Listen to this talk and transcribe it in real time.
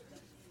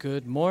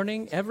Good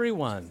morning,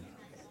 everyone.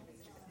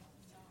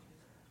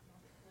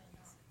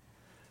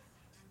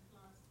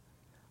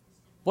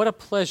 What a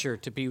pleasure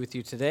to be with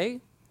you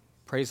today.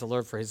 Praise the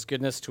Lord for his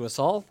goodness to us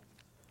all.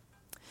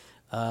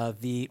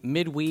 The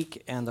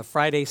midweek and the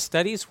Friday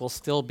studies will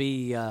still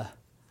be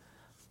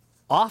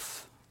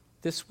off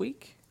this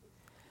week.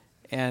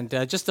 And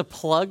just a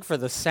plug for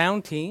the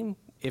sound team,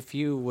 if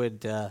you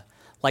would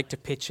like to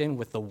pitch in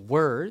with the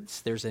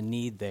words, there's a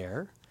need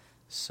there.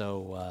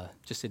 So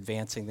just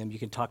advancing them. You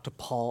can talk to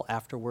Paul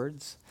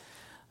afterwards.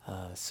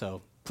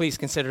 So please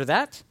consider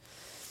that.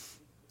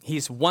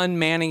 He's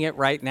one-manning it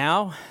right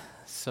now.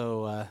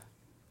 So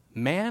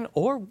man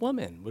or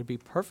woman would be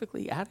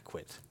perfectly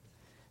adequate,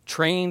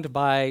 trained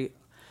by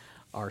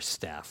our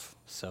staff.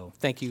 So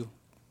thank you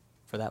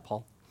for that,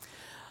 Paul.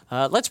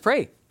 Let's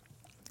pray.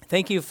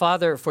 Thank you,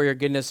 Father, for your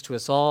goodness to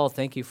us all.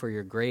 Thank you for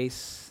your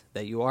grace,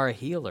 that you are a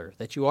healer,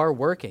 that you are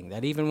working,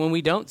 that even when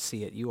we don't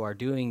see it, you are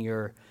doing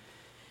your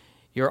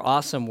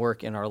awesome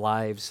work in our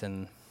lives.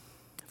 And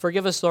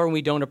forgive us, Lord, when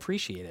we don't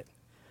appreciate it.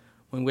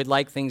 When we'd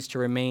like things to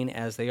remain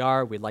as they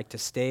are, we'd like to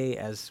stay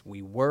as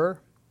we were.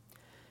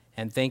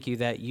 And thank you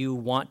that you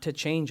want to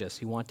change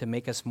us. You want to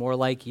make us more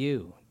like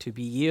you, to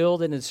be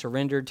yielded and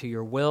surrendered to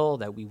your will,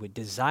 that we would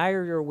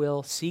desire your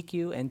will, seek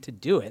you, and to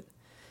do it.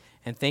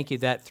 And thank you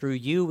that through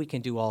you we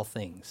can do all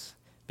things,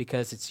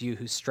 because it's you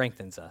who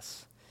strengthens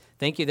us.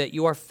 Thank you that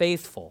you are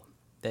faithful,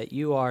 that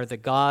you are the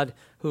God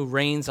who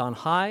reigns on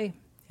high,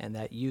 and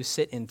that you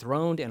sit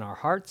enthroned in our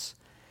hearts.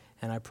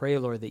 And I pray,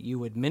 Lord, that you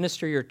would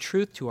minister your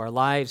truth to our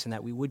lives and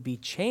that we would be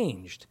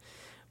changed.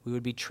 We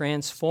would be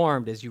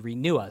transformed as you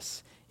renew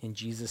us. In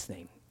Jesus'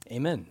 name,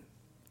 amen.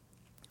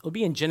 We'll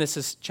be in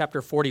Genesis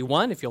chapter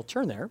 41, if you'll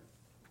turn there.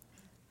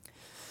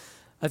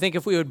 I think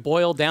if we would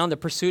boil down the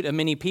pursuit of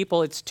many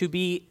people, it's to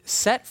be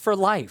set for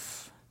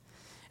life.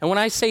 And when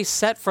I say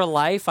set for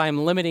life,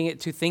 I'm limiting it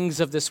to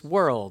things of this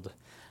world,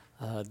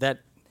 that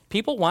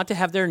people want to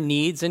have their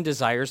needs and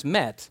desires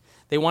met.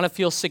 They want to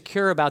feel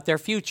secure about their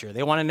future.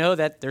 They want to know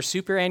that their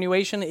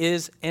superannuation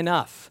is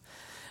enough.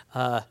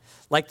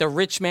 Like the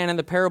rich man in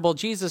the parable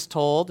Jesus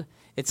told,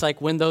 it's like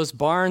when those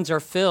barns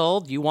are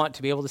filled, you want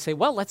to be able to say,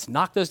 well, let's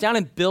knock those down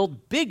and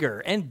build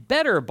bigger and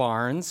better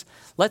barns.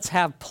 Let's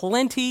have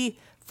plenty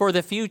for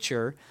the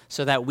future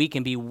so that we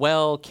can be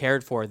well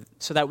cared for,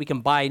 so that we can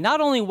buy not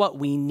only what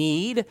we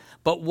need,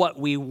 but what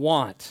we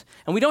want.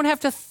 And we don't have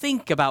to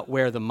think about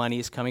where the money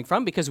is coming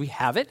from because we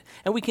have it,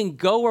 and we can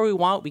go where we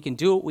want, we can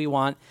do what we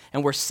want,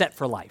 and we're set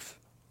for life,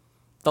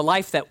 the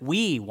life that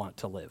we want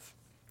to live.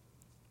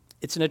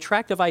 It's an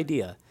attractive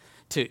idea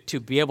to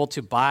be able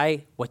to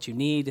buy what you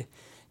need,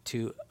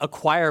 to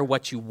acquire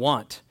what you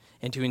want,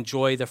 and to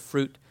enjoy the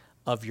fruit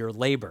of your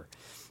labor.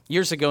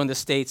 Years ago in the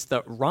States,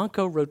 the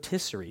Ronco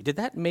rotisserie, did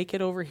that make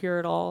it over here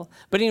at all?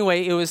 But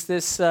anyway, it was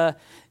this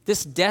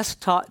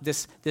desktop,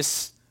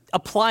 this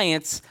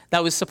appliance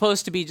that was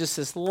supposed to be just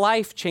this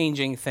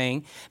life-changing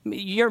thing.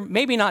 You're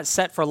maybe not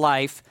set for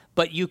life,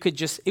 but you could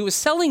just, it was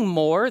selling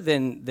more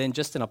than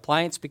just an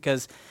appliance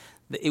because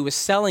it was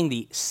selling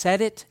the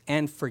set it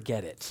and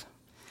forget it.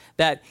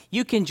 That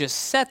you can just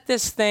set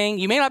this thing.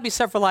 You may not be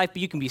set for life,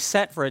 but you can be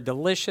set for a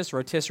delicious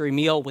rotisserie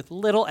meal with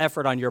little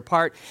effort on your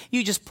part.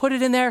 You just put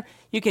it in there.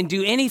 You can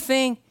do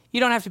anything.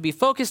 You don't have to be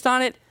focused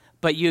on it,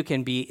 but you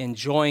can be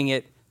enjoying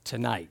it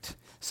tonight.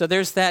 So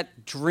there's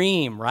that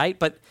dream, right?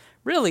 But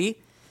really,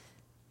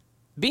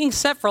 being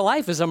set for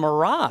life is a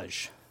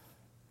mirage.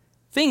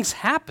 Things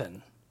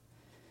happen.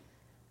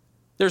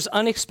 There's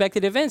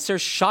unexpected events.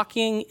 There's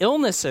shocking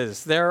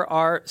illnesses. There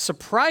are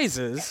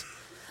surprises.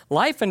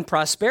 Life and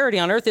prosperity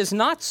on earth is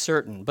not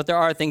certain, but there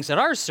are things that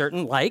are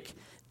certain, like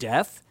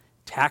death,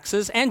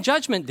 taxes, and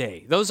judgment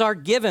day. Those are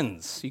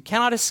givens. You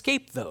cannot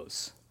escape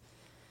those.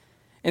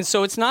 And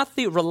so it's not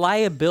the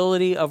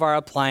reliability of our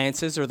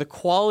appliances or the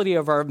quality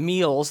of our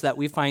meals that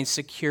we find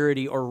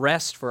security or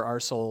rest for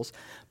our souls,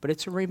 but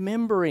it's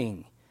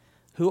remembering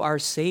who our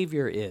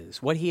Savior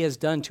is, what he has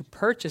done to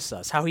purchase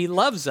us, how he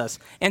loves us,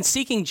 and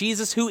seeking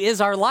Jesus, who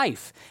is our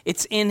life.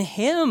 It's in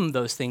him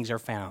those things are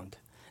found,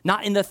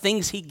 not in the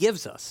things he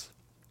gives us.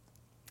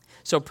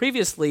 So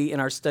previously in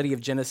our study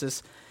of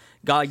Genesis,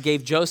 God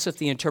gave Joseph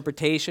the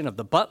interpretation of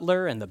the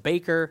butler and the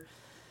baker,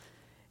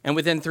 and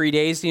within 3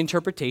 days, the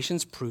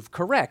interpretations proved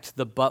correct.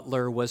 The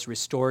butler was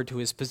restored to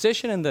his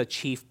position, and the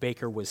chief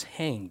baker was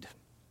hanged.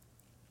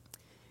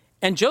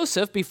 And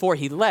Joseph, before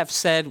he left,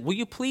 said, will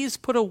you please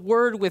put a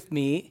word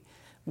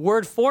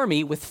for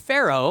me with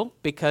Pharaoh,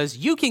 because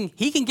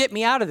he can get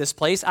me out of this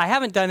place. I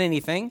haven't done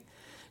anything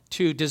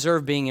to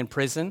deserve being in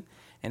prison.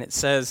 And it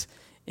says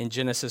in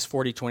Genesis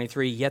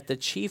 40:23, yet the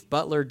chief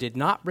butler did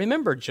not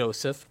remember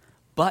Joseph,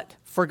 but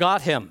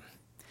forgot him.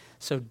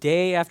 So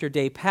day after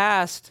day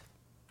passed,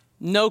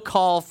 no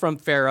call from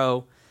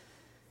Pharaoh.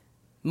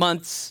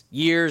 Months,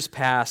 years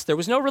passed. There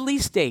was no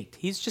release date.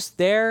 He's just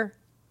there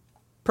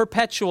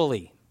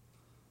perpetually.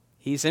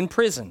 He's in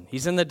prison.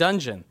 He's in the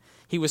dungeon.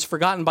 He was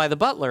forgotten by the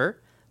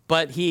butler,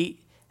 but he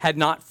had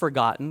not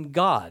forgotten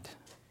God.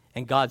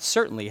 And God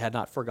certainly had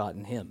not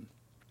forgotten him.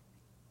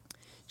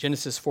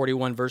 Genesis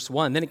 41, verse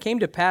 1. Then it came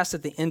to pass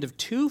at the end of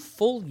 2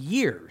 full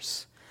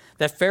years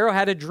that Pharaoh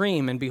had a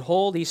dream, and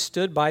behold, he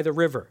stood by the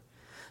river.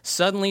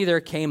 Suddenly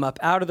there came up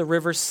out of the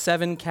river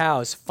 7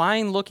 cows,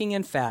 fine-looking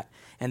and fat,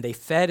 and they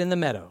fed in the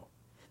meadow.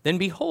 Then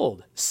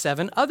behold,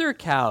 7 other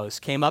cows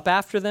came up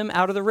after them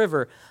out of the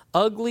river,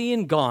 ugly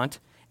and gaunt,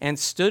 and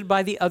stood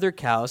by the other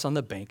cows on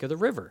the bank of the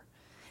river.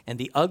 And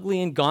the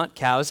ugly and gaunt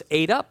cows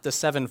ate up the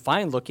 7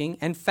 fine-looking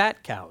and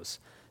fat cows.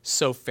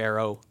 So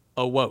Pharaoh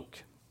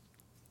awoke.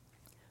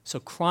 So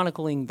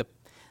chronicling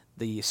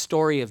the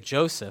story of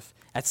Joseph,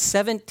 at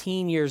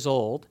 17 years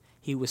old,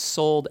 he was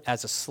sold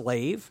as a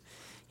slave.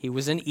 He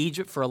was in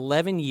Egypt for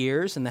 11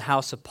 years in the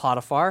house of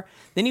Potiphar.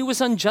 Then he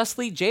was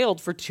unjustly jailed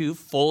for 2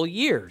 full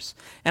years.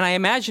 And I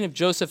imagine if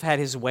Joseph had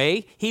his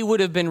way, he would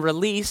have been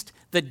released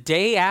the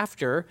day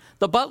after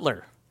the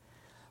butler.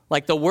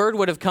 Like the word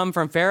would have come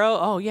from Pharaoh,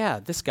 oh yeah,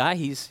 this guy,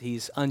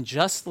 he's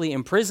unjustly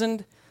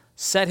imprisoned,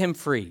 set him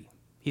free.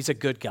 He's a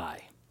good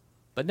guy.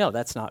 But no,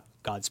 that's not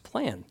God's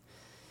plan.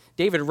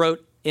 David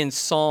wrote in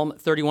Psalm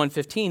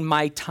 31:15,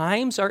 my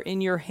times are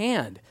in your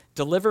hand.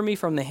 Deliver me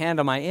from the hand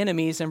of my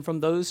enemies and from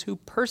those who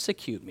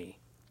persecute me.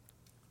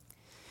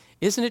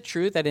 Isn't it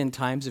true that in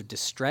times of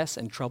distress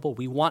and trouble,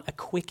 we want a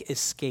quick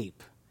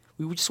escape?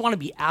 We just want to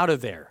be out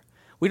of there.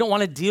 We don't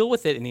want to deal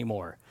with it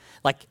anymore.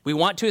 Like we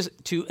want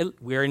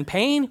we're in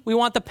pain, we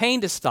want the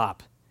pain to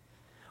stop.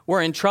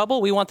 We're in trouble,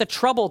 we want the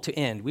trouble to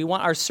end. We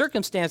want our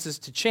circumstances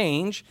to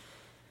change.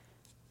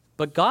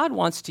 But God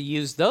wants to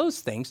use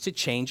those things to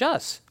change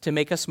us, to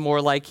make us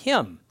more like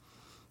him.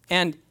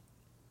 And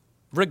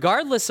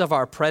regardless of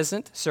our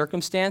present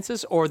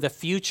circumstances or the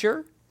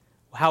future,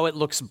 how it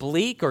looks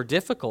bleak or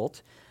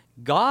difficult,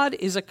 God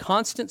is a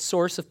constant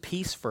source of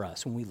peace for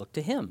us when we look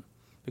to him.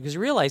 Because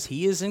we realize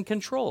he is in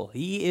control.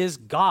 He is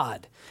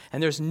God.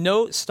 And there's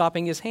no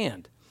stopping his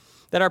hand.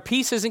 That our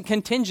peace isn't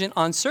contingent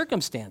on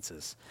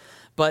circumstances,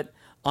 but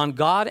on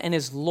God and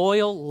his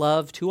loyal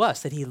love to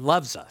us, that he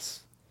loves us.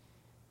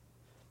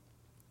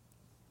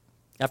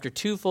 After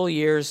 2 full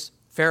years,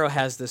 Pharaoh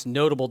has this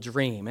notable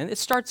dream, and it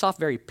starts off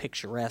very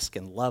picturesque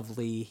and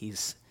lovely.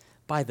 He's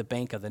by the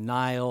bank of the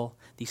Nile.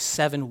 These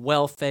 7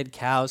 well-fed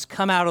cows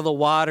come out of the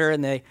water,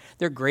 and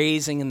they're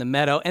grazing in the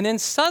meadow. And then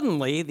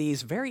suddenly,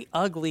 these very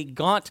ugly,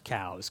 gaunt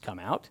cows come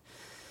out,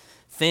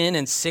 thin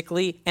and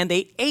sickly, and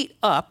they ate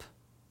up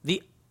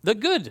the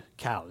good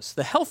cows,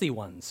 the healthy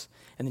ones.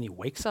 And then he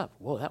wakes up.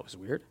 Whoa, that was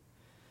weird.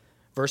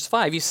 Verse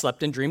 5, he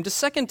slept and dreamed a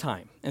second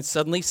time, and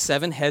suddenly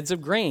 7 heads of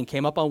grain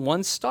came up on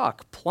one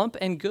stalk, plump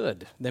and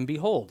good. Then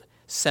behold,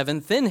 7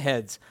 thin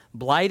heads,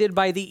 blighted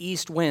by the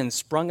east wind,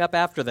 sprung up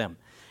after them.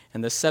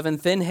 And the 7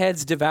 thin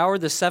heads devoured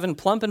the 7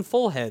 plump and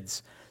full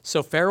heads.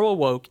 So Pharaoh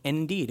awoke, and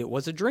indeed it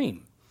was a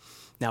dream.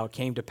 Now it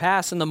came to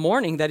pass in the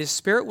morning that his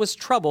spirit was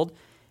troubled,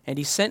 and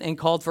he sent and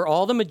called for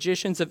all the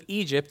magicians of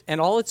Egypt and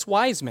all its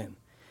wise men.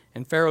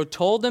 And Pharaoh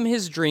told them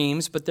his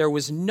dreams, but there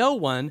was no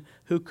one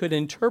who could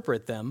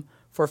interpret them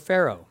for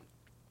Pharaoh.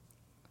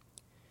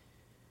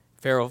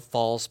 Pharaoh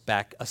falls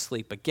back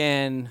asleep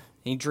again.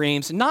 He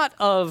dreams not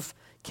of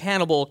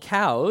cannibal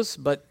cows,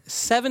 but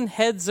 7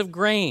 heads of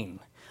grain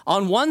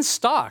on one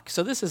stalk.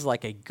 So this is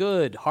like a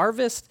good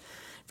harvest,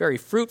 very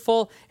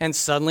fruitful. And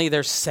suddenly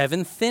there's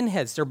 7 thin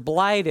heads. They're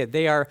blighted.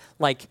 They are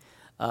like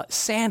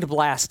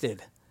sandblasted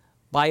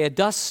by a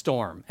dust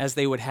storm, as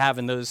they would have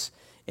in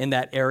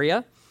that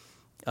area.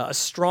 A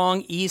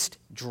strong east,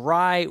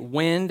 dry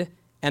wind.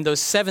 And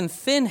those 7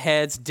 thin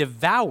heads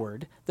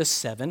devoured the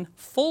 7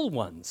 full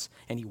ones.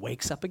 And he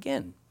wakes up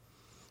again.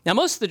 Now,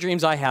 most of the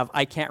dreams I have,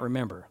 I can't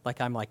remember.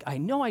 I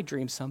know I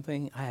dreamed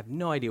something. I have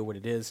no idea what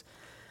it is.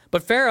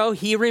 But Pharaoh,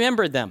 he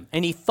remembered them.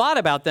 And he thought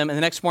about them. And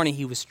the next morning,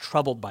 he was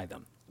troubled by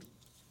them.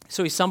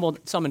 So he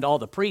summoned all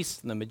the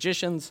priests and the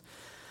magicians,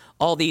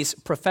 all these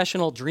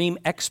professional dream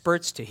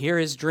experts to hear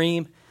his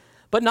dream.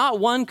 But not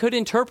one could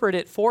interpret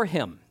it for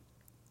him.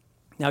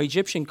 Now,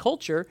 Egyptian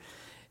culture,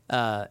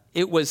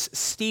 it was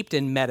steeped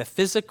in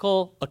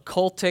metaphysical,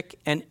 occultic,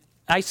 and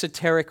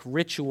esoteric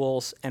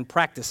rituals and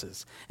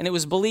practices. And it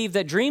was believed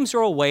that dreams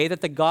were a way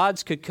that the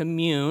gods could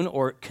commune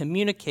or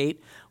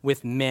communicate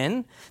with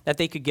men, that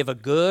they could give a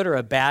good or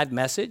a bad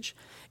message,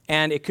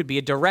 and it could be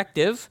a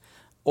directive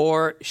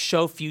or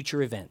show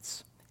future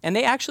events. And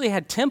they actually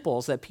had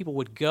temples that people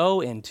would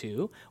go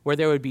into where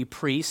there would be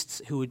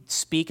priests who would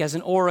speak as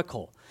an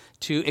oracle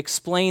to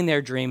explain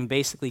their dream and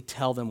basically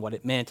tell them what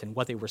it meant and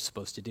what they were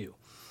supposed to do.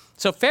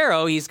 So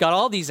Pharaoh, he's got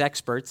all these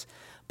experts,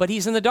 but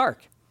he's in the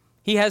dark.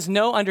 He has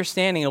no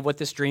understanding of what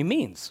this dream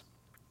means.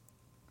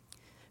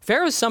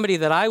 Pharaoh is somebody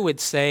that I would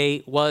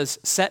say was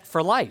set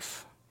for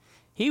life.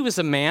 He was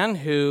a man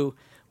who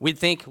we'd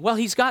think, well,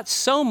 he's got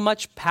so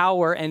much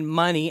power and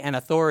money and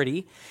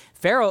authority.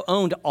 Pharaoh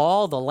owned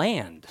all the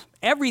land.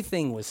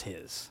 Everything was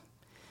his.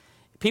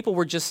 People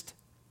were just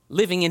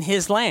living in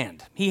his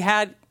land. He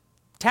had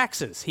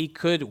taxes. He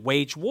could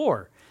wage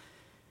war.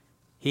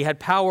 He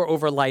had power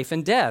over life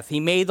and death. He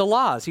made the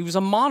laws. He was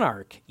a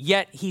monarch.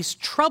 Yet he's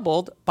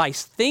troubled by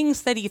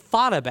things that he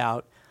thought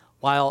about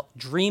while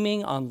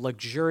dreaming on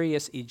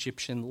luxurious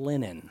Egyptian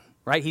linen,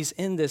 right? He's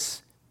in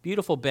this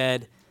beautiful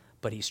bed,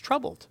 but he's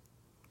troubled.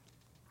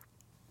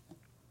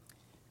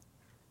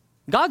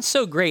 God's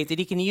so great that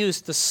he can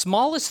use the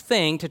smallest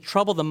thing to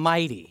trouble the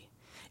mighty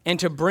and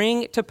to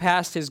bring to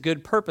pass his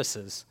good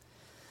purposes,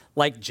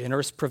 like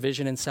generous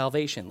provision and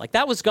salvation. Like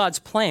that was God's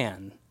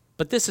plan,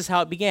 but this is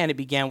how it began. It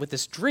began with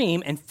this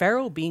dream and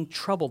Pharaoh being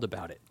troubled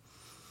about it.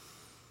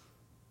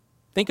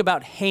 Think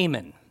about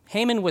Haman.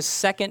 Haman was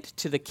second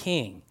to the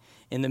king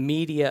in the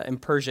Media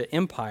and Persia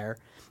Empire,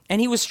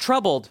 and he was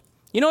troubled.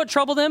 You know what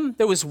troubled him?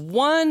 There was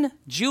one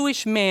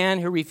Jewish man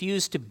who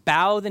refused to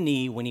bow the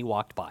knee when he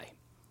walked by.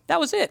 That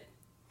was it.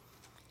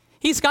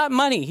 He's got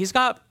money. He's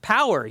got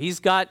power. He's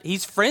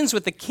friends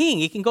with the king.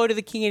 He can go to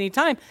the king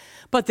anytime.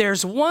 But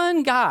there's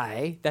one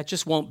guy that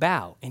just won't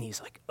bow. And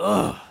he's like,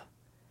 ugh.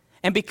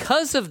 And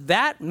because of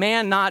that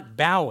man not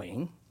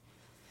bowing,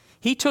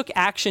 he took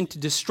action to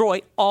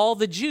destroy all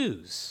the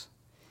Jews.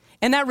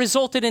 And that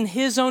resulted in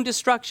his own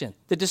destruction,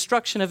 the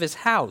destruction of his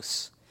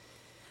house,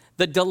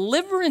 the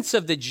deliverance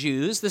of the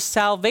Jews, the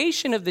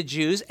salvation of the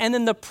Jews, and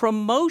then the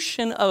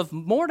promotion of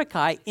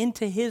Mordecai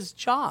into his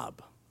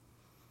job.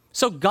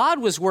 So God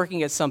was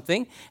working at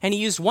something, and he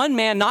used one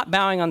man not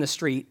bowing on the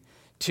street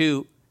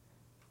to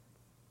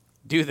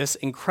do this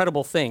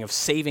incredible thing of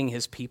saving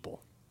his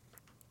people.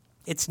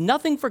 It's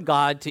nothing for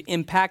God to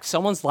impact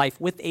someone's life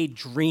with a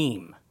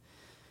dream.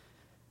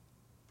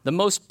 The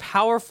most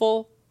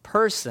powerful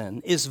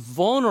person is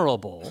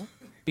vulnerable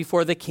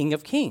before the King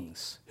of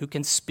Kings, who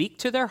can speak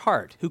to their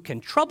heart, who can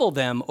trouble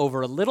them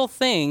over a little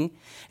thing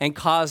and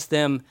cause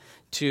them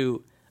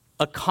to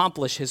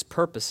accomplish his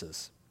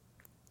purposes.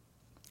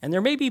 And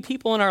there may be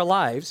people in our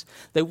lives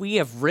that we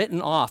have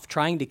written off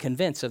trying to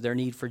convince of their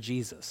need for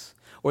Jesus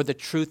or the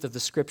truth of the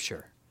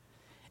Scripture.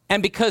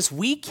 And because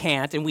we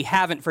can't, and we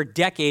haven't for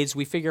decades,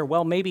 we figure,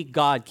 well, maybe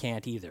God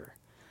can't either.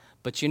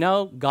 But you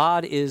know,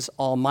 God is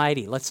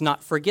almighty. Let's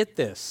not forget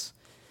this,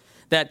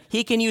 that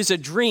he can use a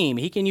dream.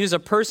 He can use a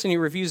person who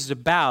refuses to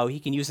bow. He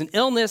can use an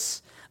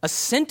illness, a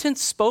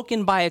sentence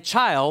spoken by a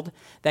child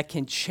that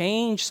can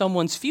change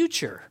someone's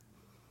future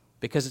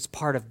because it's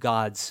part of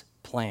God's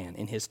plan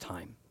in his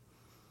time.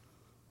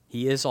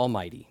 He is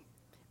almighty.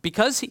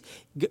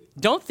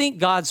 Don't think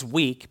God's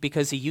weak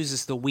because he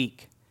uses the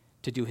weak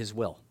to do his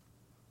will.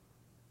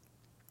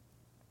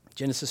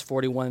 Genesis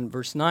 41,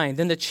 verse 9,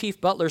 then the chief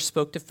butler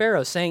spoke to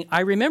Pharaoh, saying, I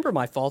remember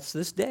my faults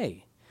this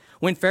day.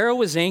 When Pharaoh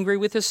was angry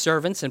with his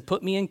servants and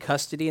put me in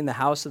custody in the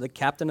house of the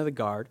captain of the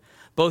guard,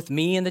 both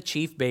me and the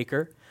chief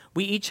baker,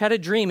 we each had a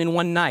dream in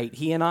one night,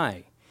 he and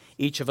I.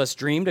 Each of us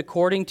dreamed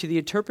according to the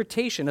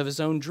interpretation of his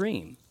own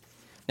dream.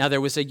 Now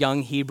there was a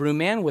young Hebrew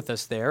man with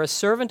us there, a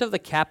servant of the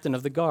captain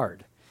of the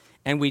guard.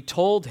 And we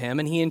told him,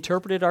 and he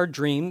interpreted our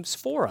dreams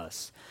for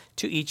us.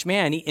 To each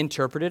man he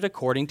interpreted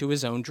according to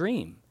his own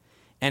dream.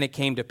 And it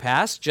came to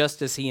pass,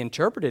 just as he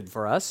interpreted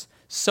for us,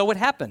 so it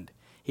happened.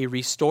 He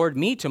restored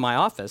me to my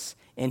office,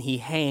 and he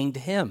hanged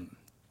him.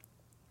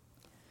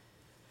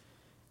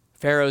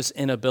 Pharaoh's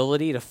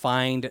inability to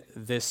find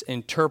this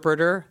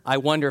interpreter, I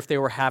wonder if they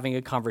were having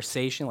a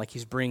conversation, like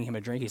he's bringing him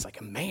a drink. He's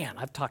like, man,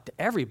 I've talked to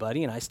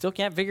everybody, and I still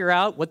can't figure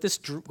out what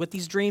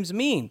these dreams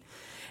mean.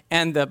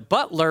 And the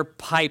butler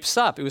pipes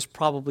up. It was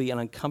probably an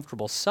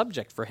uncomfortable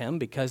subject for him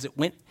because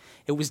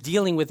it was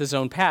dealing with his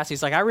own past.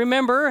 He's like, I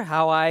remember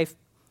how I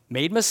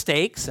made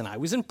mistakes, and I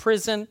was in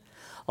prison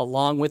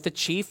along with the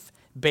chief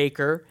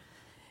baker,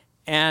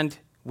 and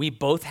we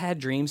both had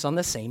dreams on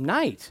the same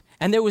night.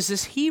 And there was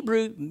this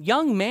Hebrew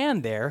young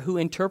man there who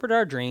interpreted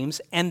our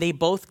dreams, and they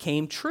both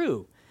came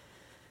true.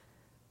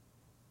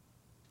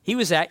 He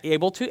was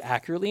able to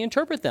accurately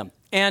interpret them.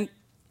 And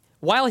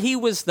while he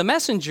was the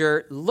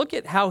messenger, look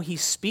at how he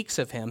speaks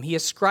of him. He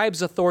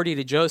ascribes authority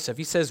to Joseph.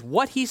 He says,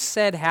 what he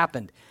said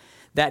happened,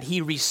 that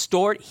he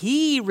restored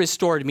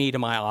me to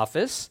my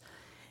office,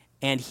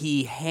 and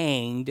he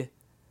hanged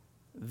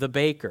the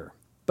baker.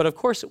 But of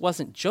course, it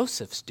wasn't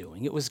Joseph's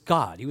doing. It was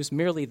God. He was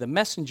merely the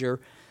messenger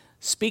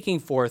speaking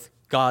forth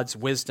God's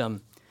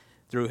wisdom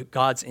through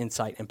God's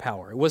insight and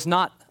power. It was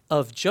not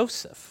of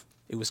Joseph.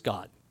 It was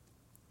God.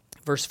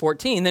 Verse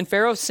 14, then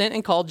Pharaoh sent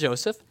and called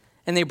Joseph,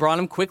 and they brought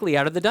him quickly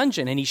out of the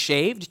dungeon. And he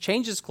shaved,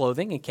 changed his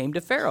clothing, and came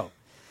to Pharaoh.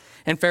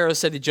 And Pharaoh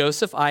said to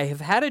Joseph, I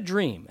have had a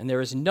dream, and there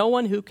is no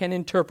one who can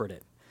interpret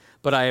it.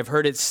 But I have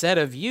heard it said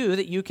of you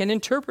that you can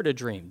interpret a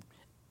dream,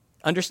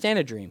 understand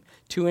a dream,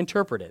 to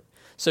interpret it.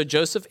 So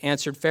Joseph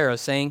answered Pharaoh,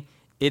 saying,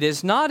 it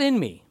is not in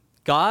me.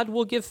 God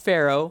will give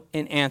Pharaoh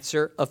an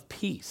answer of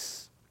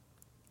peace.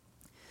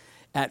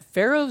 At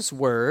Pharaoh's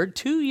word,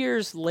 2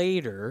 years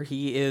later,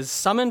 he is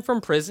summoned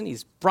from prison.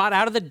 He's brought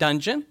out of the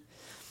dungeon.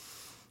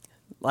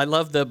 I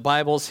love the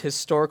Bible's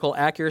historical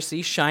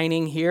accuracy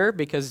shining here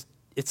because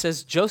it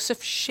says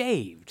Joseph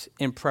shaved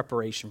in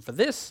preparation for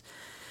this.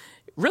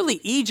 Really,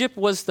 Egypt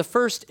was the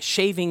first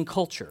shaving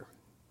culture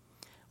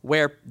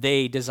where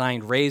they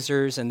designed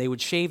razors and they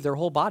would shave their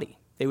whole body.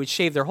 They would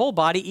shave their whole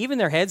body, even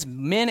their heads,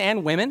 men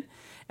and women,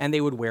 and they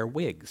would wear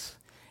wigs.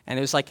 And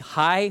it was like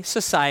high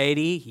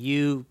society,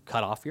 you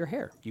cut off your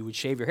hair. You would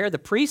shave your hair. The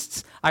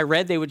priests, I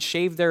read, they would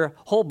shave their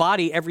whole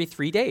body every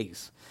 3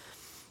 days.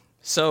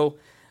 So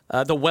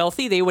The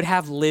wealthy, they would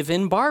have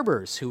live-in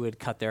barbers who would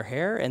cut their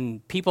hair,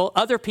 and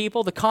other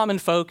people, the common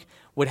folk,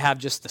 would have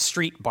just the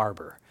street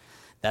barber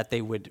that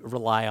they would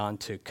rely on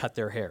to cut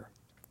their hair.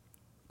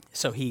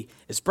 So he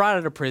is brought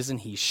out of prison,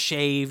 he's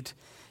shaved,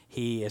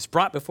 he is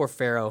brought before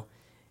Pharaoh,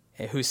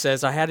 who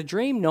says, I had a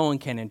dream, no one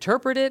can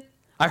interpret it.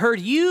 I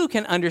heard you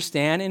can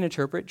understand and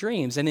interpret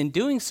dreams. And in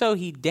doing so,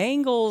 he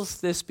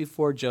dangles this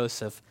before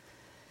Joseph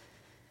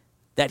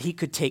that he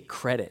could take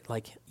credit.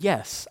 Like,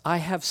 yes, I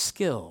have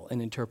skill in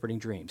interpreting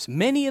dreams.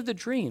 Many of the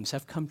dreams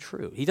have come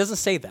true. He doesn't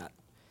say that.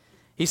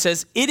 He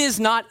says, it is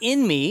not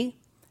in me.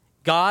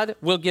 God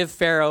will give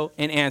Pharaoh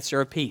an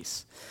answer of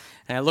peace.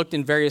 And I looked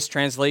in various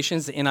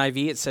translations. The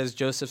NIV, it says,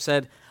 Joseph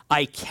said,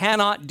 I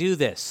cannot do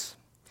this.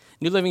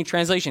 New Living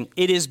Translation,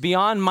 it is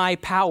beyond my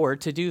power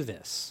to do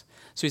this.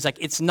 So he's like,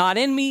 it's not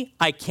in me.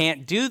 I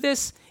can't do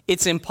this.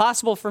 It's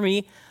impossible for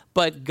me,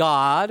 but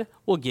God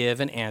will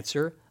give an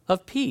answer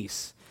of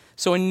peace.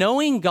 So in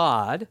knowing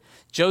God,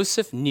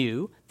 Joseph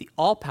knew the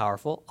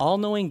all-powerful,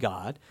 all-knowing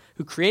God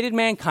who created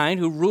mankind,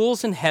 who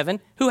rules in heaven,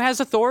 who has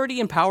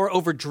authority and power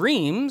over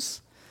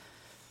dreams.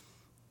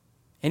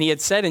 And he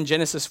had said in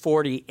Genesis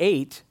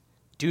 48,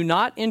 do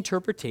not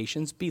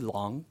interpretations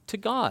belong to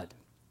God?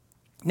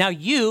 Now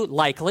you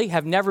likely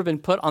have never been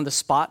put on the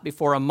spot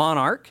before a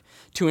monarch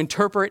to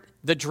interpret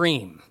the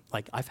dream.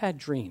 Like, I've had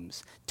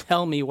dreams.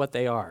 Tell me what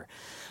they are.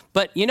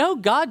 But you know,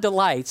 God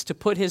delights to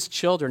put his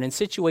children in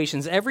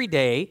situations every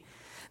day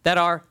that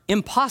are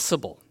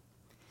impossible.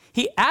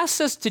 He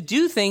asks us to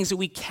do things that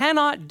we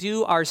cannot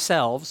do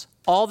ourselves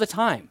all the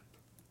time.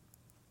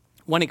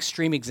 One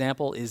extreme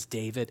example is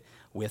David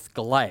with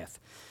Goliath.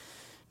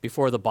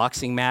 Before the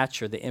boxing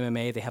match or the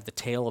MMA, they have the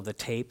tail of the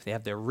tape, they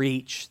have their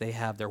reach, they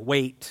have their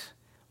weight.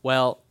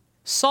 Well,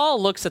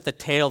 Saul looks at the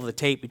tail of the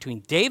tape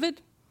between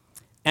David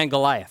and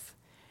Goliath.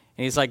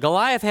 And he's like,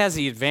 Goliath has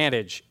the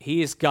advantage.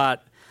 He's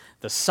got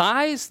the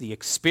size, the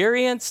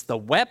experience, the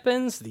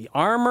weapons, the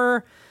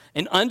armor,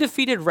 an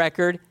undefeated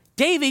record.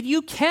 David,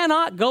 you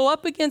cannot go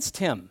up against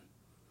him.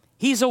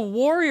 He's a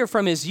warrior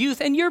from his youth,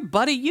 and you're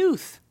but a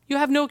youth. You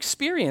have no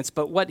experience.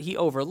 But what he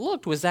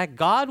overlooked was that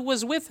God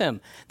was with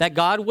him, that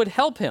God would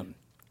help him.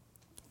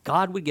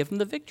 God would give him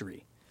the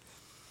victory.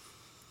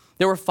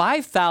 There were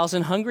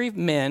 5,000 hungry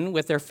men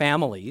with their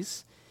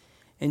families,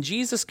 and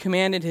Jesus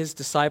commanded his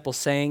disciples,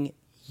 saying,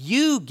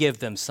 you give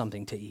them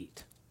something to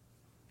eat.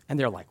 And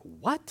they're like,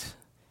 what?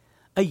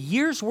 A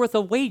year's worth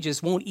of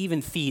wages won't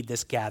even feed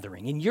this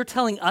gathering, and you're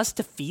telling us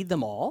to feed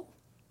them all?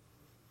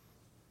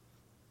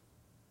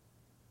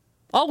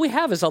 All we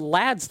have is a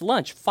lad's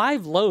lunch,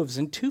 5 loaves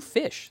and 2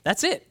 fish.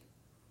 That's it.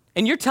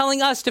 And you're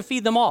telling us to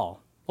feed them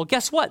all. Well,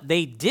 guess what?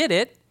 They did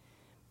it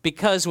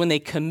because when they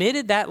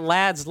committed that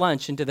lad's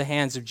lunch into the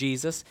hands of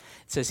Jesus,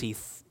 it says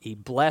he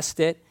blessed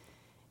it,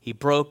 he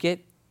broke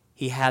it,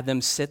 he had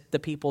them sit the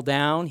people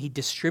down, he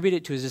distributed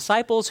it to his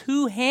disciples,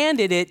 who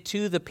handed it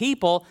to the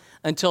people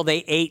until they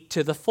ate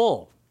to the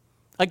full.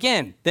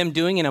 Again, them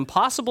doing an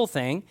impossible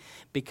thing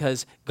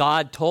because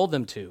God told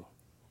them to,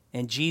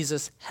 and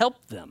Jesus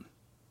helped them.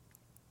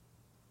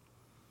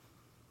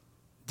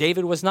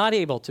 David was not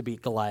able to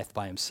beat Goliath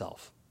by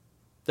himself.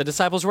 The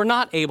disciples were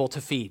not able to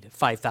feed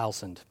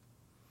 5,000.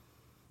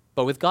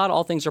 But with God,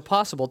 all things are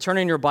possible. Turn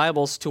in your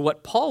Bibles to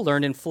what Paul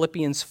learned in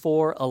Philippians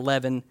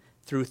 4:11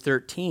 through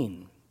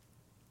 13.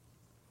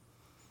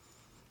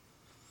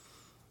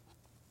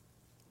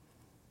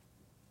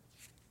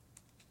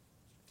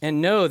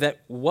 And know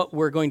that what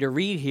we're going to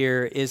read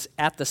here is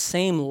at the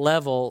same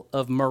level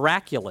of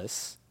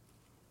miraculous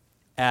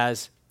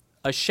as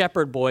a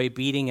shepherd boy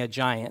beating a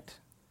giant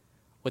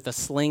with a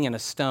sling and a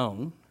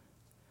stone,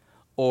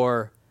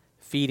 or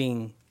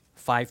feeding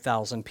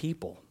 5,000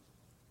 people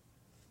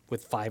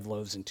with 5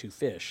 loaves and 2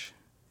 fish.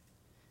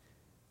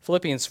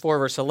 Philippians 4,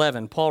 verse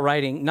 11, Paul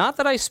writing, not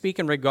that I speak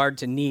in regard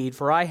to need,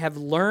 for I have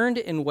learned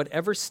in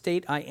whatever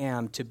state I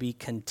am to be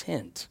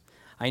content.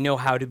 I know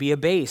how to be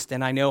abased,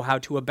 and I know how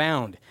to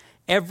abound.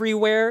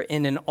 Everywhere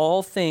and in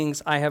all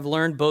things I have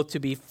learned both to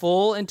be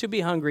full and to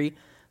be hungry,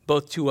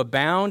 both to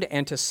abound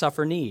and to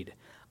suffer need.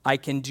 I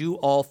can do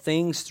all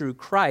things through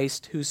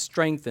Christ who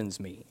strengthens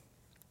me.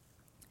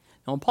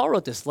 Now, when Paul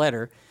wrote this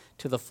letter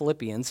to the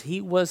Philippians,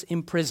 he was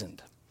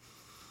imprisoned.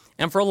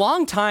 And for a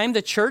long time,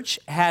 the church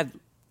had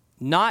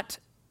not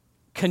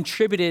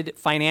contributed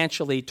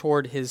financially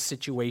toward his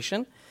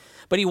situation,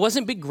 but he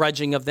wasn't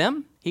begrudging of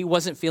them. He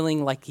wasn't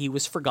feeling like he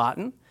was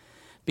forgotten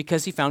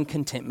because he found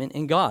contentment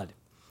in God.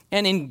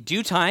 And in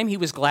due time, he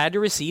was glad to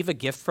receive a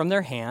gift from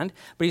their hand.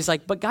 But he's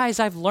like, but guys,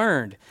 I've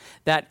learned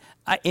that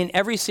in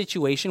every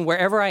situation,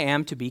 wherever I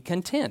am, to be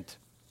content.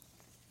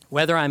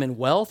 Whether I'm in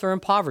wealth or in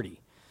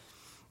poverty,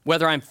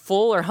 whether I'm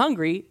full or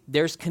hungry,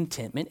 there's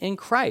contentment in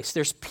Christ.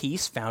 There's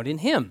peace found in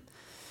him.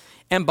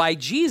 And by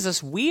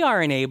Jesus, we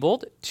are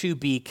enabled to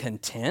be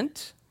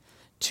content,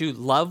 to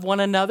love one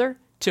another,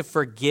 to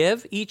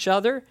forgive each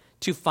other,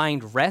 to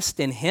find rest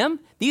in him.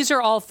 These are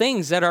all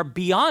things that are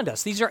beyond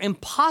us. These are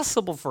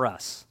impossible for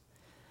us.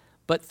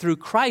 But through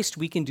Christ,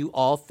 we can do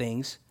all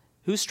things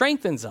who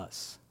strengthens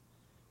us.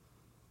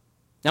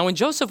 Now, when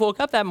Joseph woke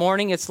up that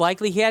morning, it's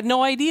likely he had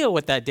no idea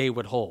what that day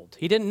would hold.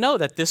 He didn't know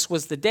that this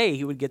was the day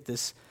he would get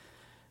this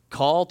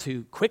call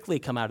to quickly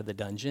come out of the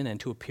dungeon and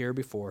to appear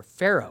before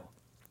Pharaoh.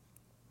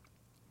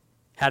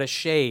 Had a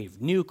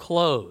shave, new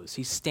clothes.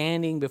 He's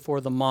standing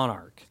before the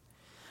monarch.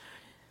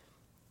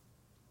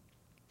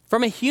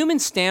 From a human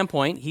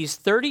standpoint, he's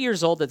 30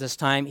 years old at this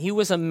time. He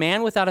was a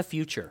man without a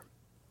future.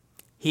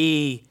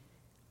 He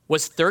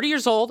was 30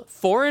 years old,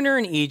 foreigner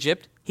in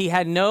Egypt. He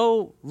had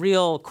no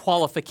real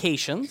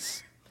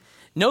qualifications,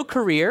 no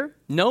career,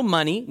 no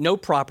money, no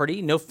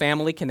property, no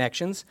family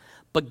connections.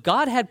 But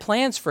God had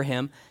plans for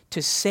him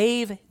to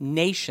save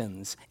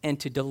nations and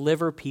to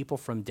deliver people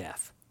from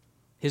death.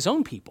 His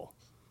own people.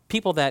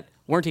 People that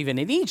weren't even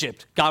in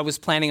Egypt. God was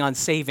planning on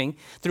saving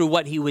through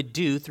what he would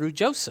do through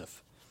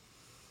Joseph.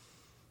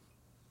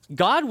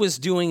 God was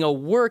doing a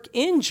work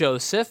in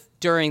Joseph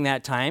during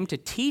that time to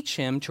teach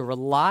him to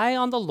rely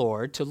on the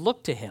Lord, to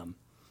look to him,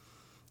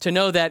 to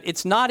know that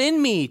it's not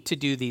in me to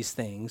do these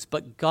things,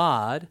 but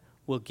God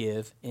will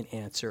give an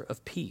answer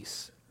of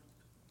peace.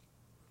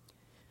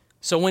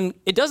 So when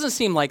it doesn't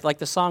seem like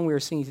the song we were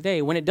singing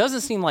today, when it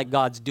doesn't seem like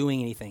God's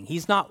doing anything,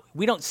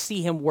 we don't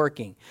see him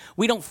working.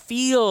 We don't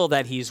feel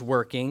that he's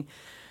working.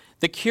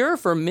 The cure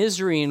for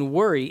misery and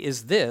worry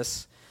is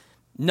this: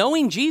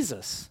 knowing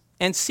Jesus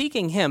and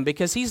seeking him,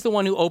 because he's the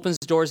one who opens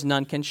doors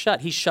none can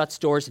shut. He shuts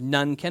doors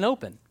none can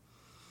open.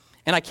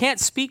 And I can't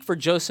speak for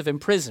Joseph in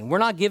prison. We're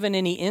not given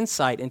any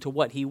insight into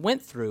what he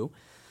went through.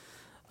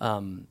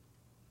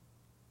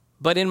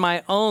 But in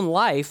my own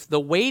life, the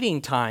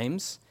waiting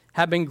times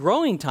have been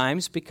growing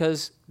times,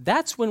 because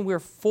that's when we're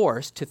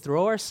forced to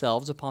throw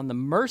ourselves upon the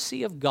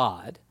mercy of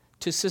God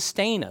to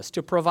sustain us,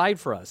 to provide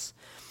for us.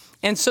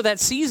 And so that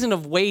season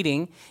of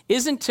waiting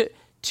isn't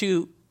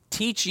to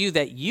teach you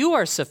that you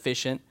are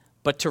sufficient,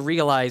 but to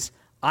realize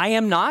I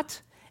am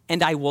not,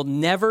 and I will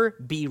never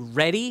be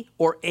ready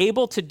or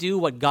able to do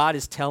what God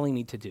is telling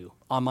me to do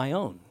on my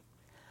own.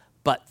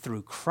 But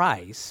through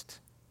Christ,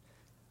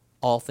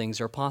 all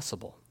things are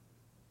possible.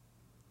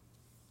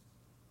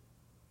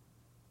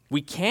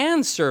 We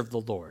can serve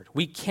the Lord.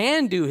 We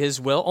can do his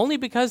will only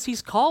because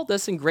he's called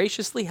us and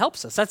graciously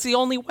helps us. That's the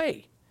only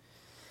way.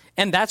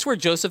 And that's where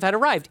Joseph had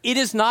arrived. It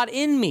is not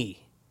in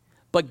me,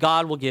 but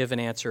God will give an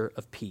answer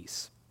of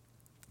peace.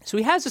 So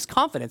he has this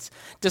confidence,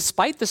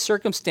 despite the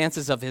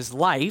circumstances of his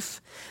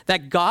life,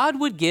 that God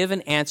would give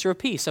an answer of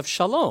peace, of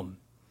shalom,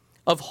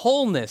 of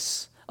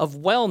wholeness, of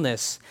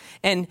wellness.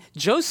 And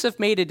Joseph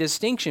made a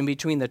distinction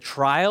between the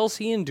trials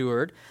he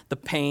endured, the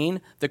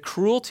pain, the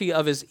cruelty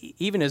of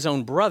even his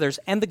own brothers,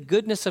 and the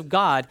goodness of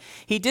God.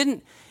 He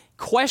didn't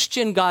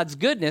question God's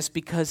goodness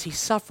because he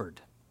suffered.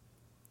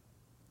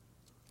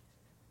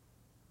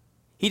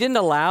 He didn't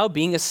allow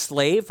being a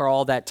slave for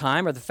all that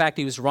time, or the fact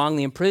he was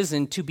wrongly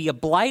imprisoned, to be a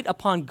blight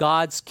upon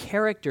God's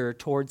character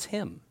towards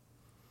him.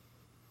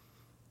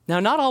 Now,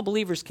 not all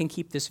believers can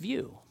keep this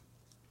view.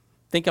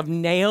 Think of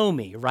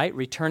Naomi, right,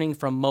 returning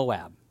from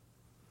Moab.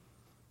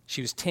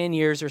 She was 10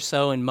 years or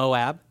so in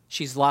Moab.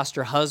 She's lost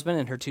her husband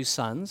and her 2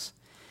 sons.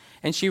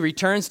 And she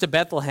returns to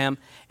Bethlehem,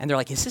 and they're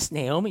like, "Is this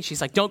Naomi?"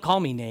 She's like, "Don't call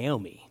me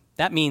Naomi.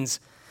 That means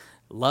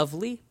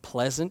lovely,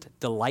 pleasant,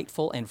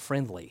 delightful, and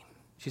friendly."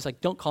 She's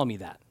like, "Don't call me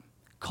that.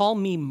 Call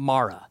me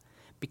Mara,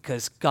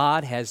 because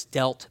God has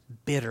dealt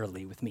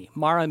bitterly with me."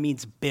 Mara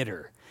means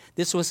bitter.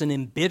 This was an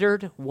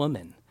embittered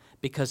woman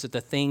because of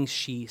the things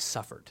she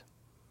suffered.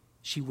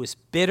 She was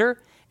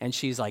bitter, and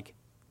she's like,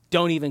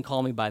 "Don't even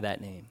call me by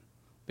that name,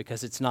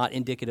 because it's not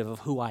indicative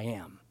of who I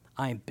am.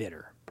 I am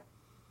bitter."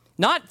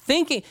 Not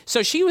thinking,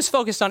 so she was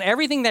focused on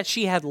everything that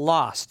she had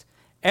lost,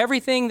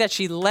 everything that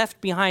she left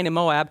behind in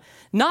Moab,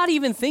 not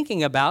even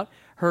thinking about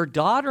her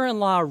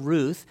daughter-in-law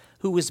Ruth,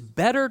 who was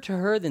better to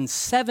her than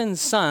 7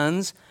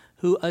 sons,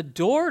 who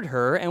adored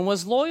her and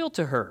was loyal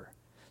to her.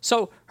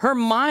 So her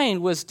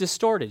mind was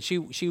distorted.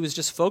 She was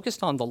just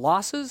focused on the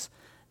losses,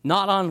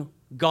 not on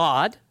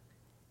God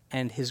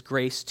and his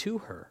grace to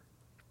her.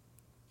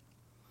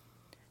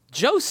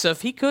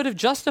 Joseph, he could have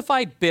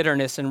justified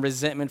bitterness and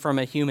resentment from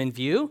a human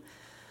view,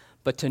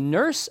 but to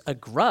nurse a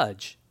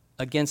grudge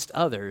against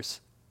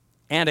others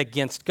and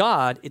against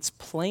God, it's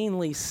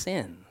plainly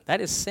sin.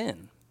 That is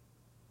sin.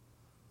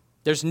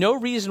 There's no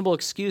reasonable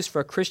excuse for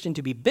a Christian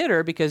to be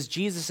bitter, because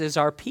Jesus is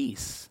our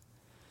peace.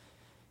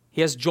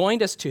 He has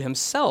joined us to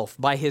himself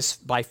by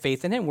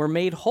faith in him. We're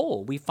made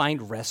whole. We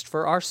find rest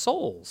for our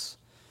souls.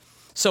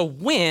 So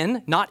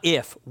when, not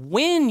if,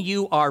 when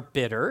you are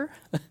bitter,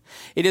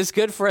 it is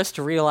good for us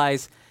to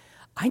realize,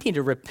 I need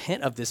to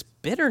repent of this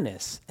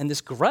bitterness and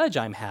this grudge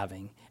I'm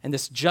having and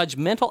this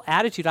judgmental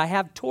attitude I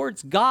have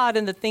towards God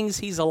and the things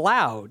he's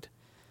allowed.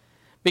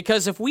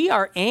 Because if we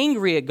are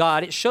angry at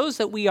God, it shows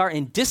that we are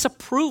in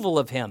disapproval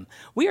of him.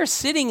 We are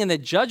sitting in the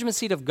judgment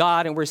seat of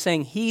God, and we're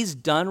saying he's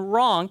done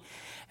wrong,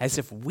 as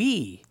if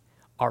we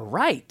are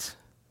right.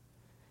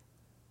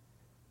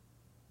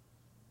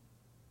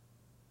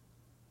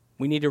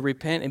 We need to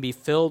repent and be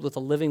filled with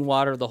the living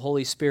water of the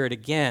Holy Spirit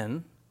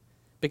again,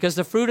 because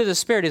the fruit of the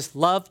Spirit is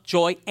love,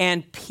 joy,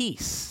 and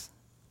peace.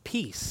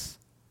 Peace.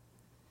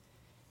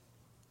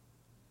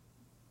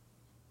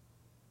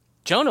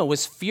 Jonah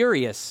was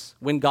furious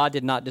when God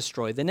did not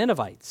destroy the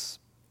Ninevites.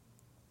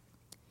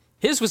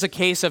 His was a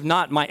case of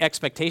not my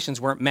expectations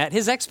weren't met.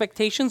 His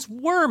expectations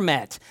were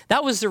met.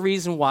 That was the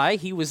reason why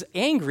he was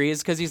angry,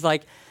 is because he's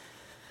like,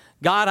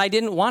 God, I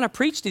didn't want to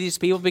preach to these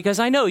people because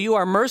I know you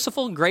are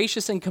merciful,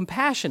 gracious, and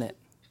compassionate.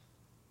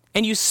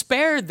 And you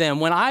spared them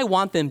when I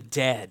want them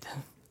dead.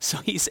 So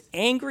he's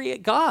angry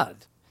at God.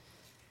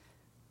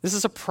 This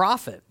is a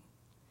prophet.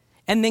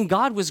 And then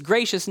God was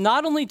gracious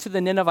not only to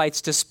the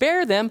Ninevites to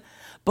spare them,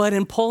 but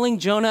in pulling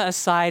Jonah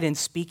aside and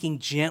speaking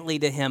gently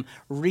to him,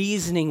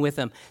 reasoning with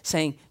him,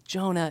 saying,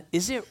 Jonah,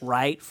 is it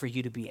right for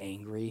you to be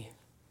angry?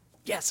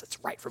 Yes,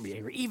 it's right for me to be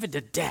angry, even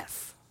to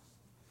death.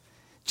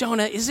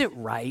 Jonah, is it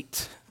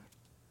right?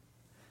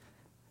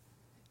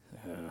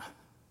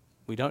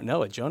 We don't know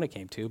what Jonah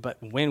came to, but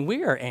when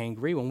we are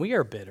angry, when we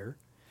are bitter,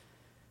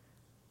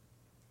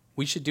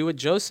 we should do what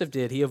Joseph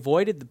did. He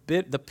avoided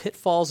the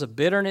pitfalls of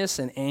bitterness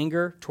and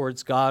anger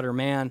towards God or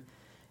man,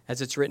 as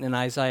it's written in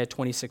Isaiah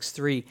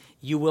 26:3.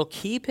 You will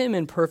keep him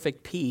in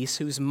perfect peace,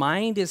 whose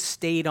mind is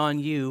stayed on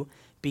you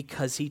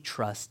because he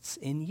trusts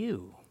in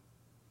you.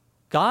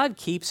 God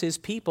keeps his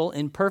people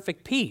in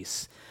perfect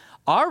peace.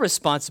 Our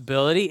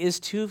responsibility is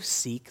to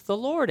seek the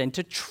Lord and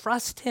to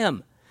trust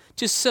him,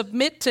 to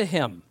submit to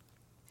him.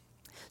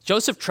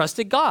 Joseph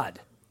trusted God,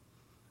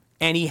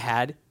 and he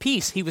had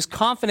peace. He was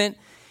confident,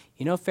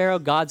 Pharaoh,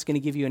 God's going to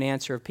give you an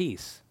answer of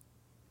peace.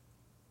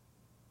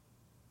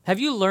 Have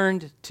you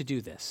learned to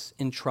do this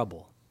in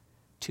trouble,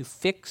 to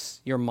fix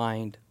your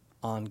mind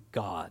on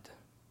God?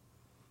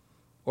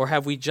 Or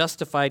have we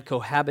justified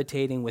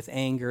cohabitating with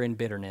anger and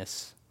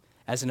bitterness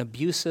as an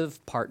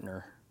abusive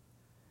partner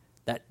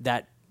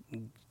that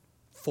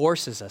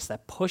forces us,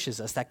 that pushes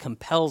us, that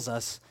compels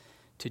us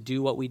to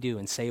do what we do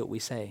and say what we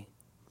say?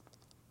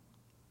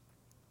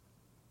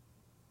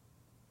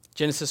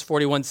 Genesis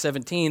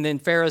 41:17, then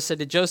Pharaoh said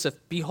to Joseph,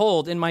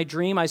 behold, in my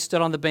dream I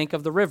stood on the bank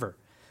of the river.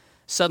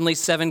 Suddenly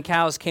 7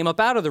 cows came up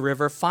out of the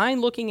river,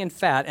 fine-looking and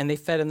fat, and they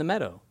fed in the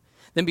meadow.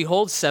 Then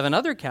behold, 7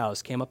 other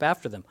cows came up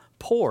after them,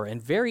 poor and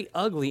very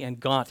ugly and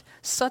gaunt,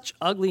 such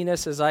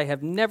ugliness as I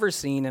have never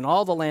seen in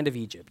all the land of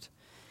Egypt.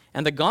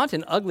 And the gaunt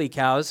and ugly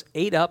cows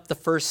ate up the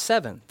first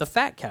 7, the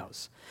fat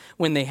cows.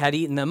 When they had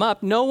eaten them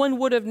up, no one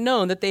would have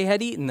known that they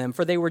had eaten them,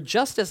 for they were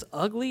just as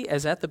ugly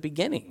as at the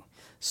beginning.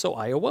 So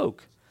I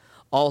awoke.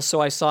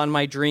 Also I saw in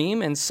my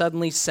dream, and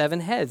suddenly 7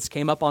 heads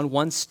came up on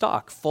one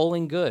stalk, full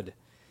and good.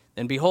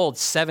 And behold,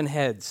 7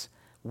 heads,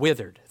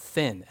 withered,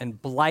 thin,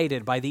 and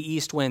blighted by the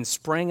east wind,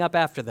 sprang up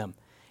after them.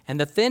 And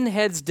the thin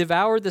heads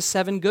devoured the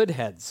 7 good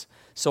heads.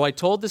 So I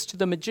told this to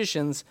the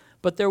magicians,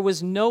 but there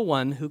was no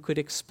one who could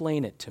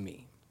explain it to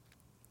me.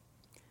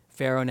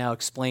 Pharaoh now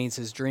explains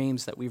his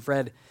dreams that we've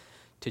read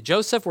to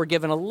Joseph. We're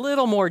given a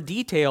little more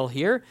detail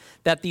here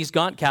that these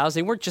gaunt cows,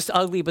 they weren't just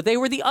ugly, but they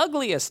were the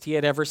ugliest he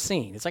had ever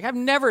seen. It's like, I've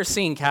never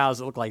seen cows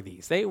that look like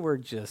these. They were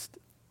just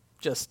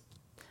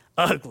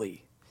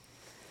ugly.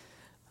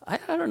 I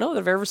don't know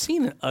that I've ever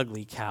seen an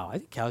ugly cow. I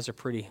think cows are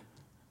pretty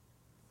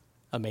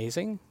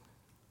amazing,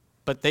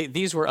 but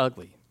these were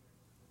ugly.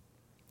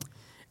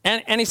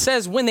 And he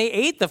says when they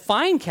ate the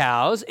fine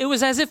cows, it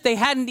was as if they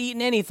hadn't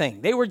eaten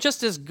anything. They were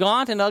just as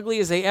gaunt and ugly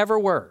as they ever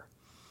were.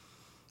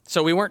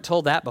 So we weren't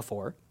told that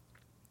before.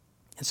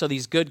 And so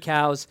these good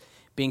cows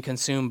being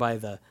consumed by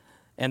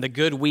and the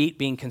good wheat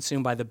being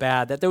consumed by the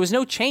bad, that there was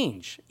no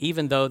change,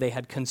 even though they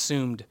had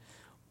consumed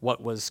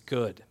what was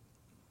good.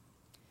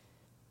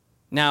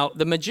 Now,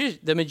 the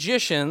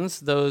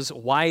magicians, those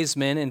wise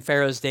men in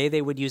Pharaoh's day,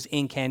 they would use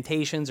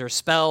incantations or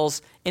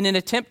spells in an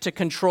attempt to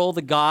control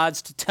the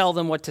gods, to tell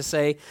them what to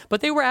say,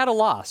 but they were at a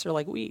loss. They're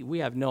like, we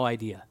have no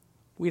idea.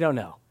 We don't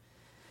know.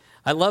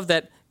 I love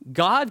that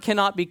God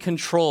cannot be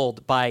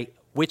controlled by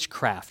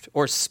witchcraft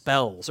or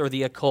spells or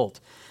the occult.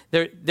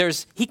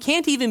 He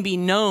can't even be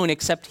known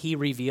except he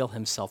reveal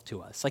himself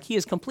to us. Like, he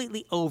is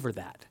completely over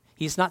that.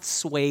 He's not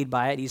swayed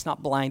by it. He's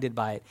not blinded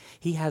by it.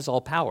 He has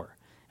all power,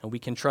 and we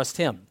can trust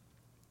him.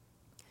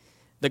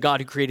 The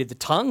God who created the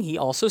tongue, he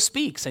also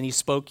speaks, and he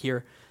spoke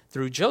here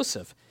through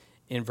Joseph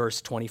in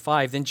verse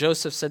 25. Then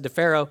Joseph said to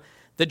Pharaoh,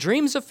 the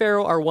dreams of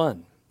Pharaoh are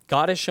one.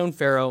 God has shown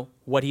Pharaoh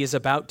what he is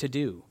about to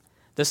do.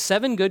 The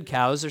 7 good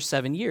cows are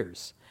 7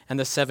 years, and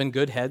the 7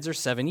 good heads are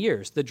 7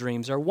 years. The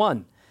dreams are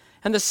one.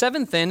 And the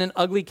 7 thin and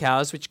ugly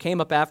cows which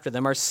came up after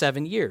them are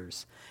 7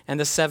 years. And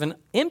the 7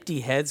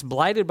 empty heads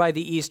blighted by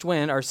the east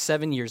wind are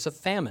 7 years of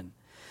famine.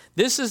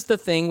 This is the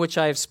thing which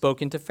I have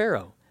spoken to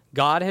Pharaoh.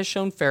 God has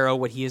shown Pharaoh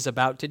what he is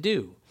about to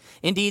do.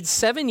 Indeed,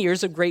 7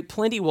 years of great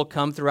plenty will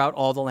come throughout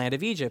all the land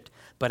of Egypt.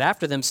 But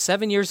after them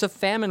 7 years of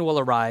famine will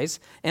arise,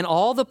 and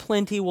all the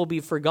plenty will be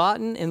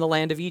forgotten in the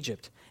land of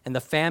Egypt, and the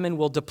famine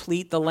will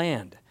deplete the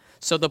land.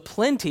 So the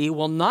plenty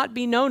will not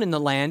be known in the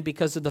land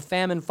because of the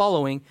famine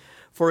following,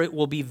 for it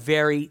will be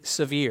very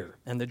severe.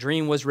 And the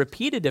dream was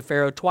repeated to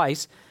Pharaoh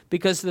twice,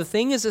 because the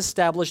thing is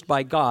established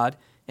by God,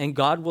 and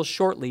God will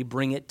shortly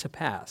bring it to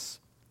pass.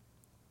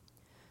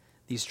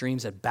 These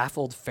dreams had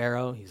baffled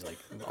Pharaoh. He's like,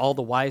 all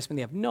the wise men,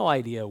 they have no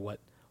idea what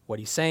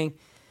he's saying.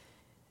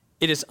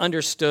 it is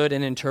understood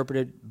and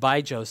interpreted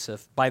by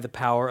Joseph by the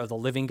power of the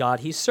living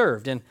God he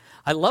served. And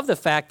I love the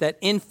fact that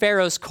in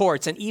Pharaoh's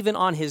courts and even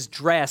on his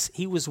dress,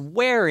 he was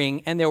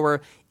wearing, and there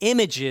were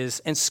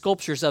images and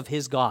sculptures of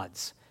his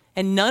gods.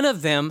 And none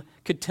of them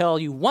could tell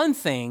you one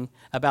thing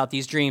about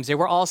these dreams. They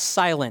were all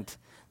silent.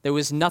 There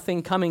was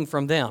nothing coming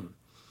from them.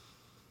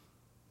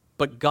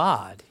 But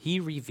God, he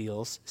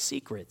reveals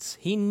secrets.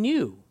 He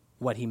knew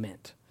what he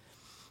meant.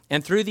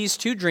 And through these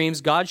two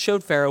dreams, God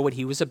showed Pharaoh what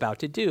he was about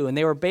to do. And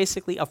they were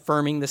basically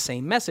affirming the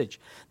same message.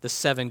 The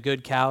 7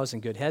 good cows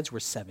and good heads were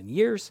 7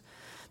 years.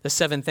 The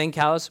 7 thin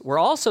cows were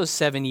also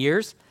 7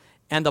 years.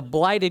 And the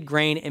blighted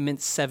grain, it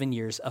meant 7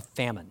 years of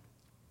famine.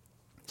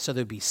 So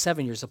there'd be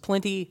 7 years of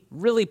plenty,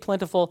 really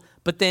plentiful,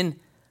 but then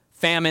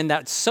famine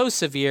that's so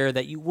severe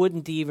that you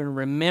wouldn't even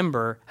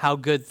remember how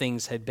good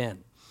things had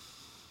been.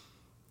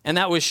 And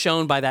that was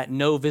shown by that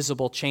no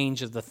visible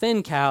change of the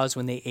thin cows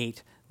when they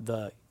ate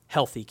the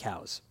healthy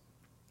cows.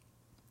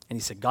 And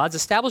he said, God's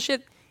established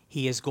it.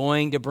 He is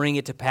going to bring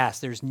it to pass.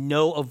 There's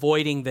no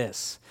avoiding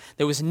this.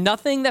 There was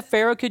nothing that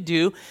Pharaoh could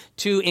do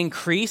to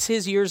increase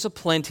his years of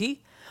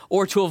plenty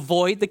or to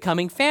avoid the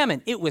coming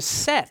famine. It was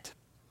set.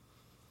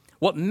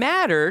 What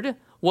mattered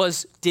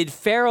was, did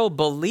Pharaoh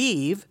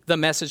believe the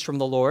message from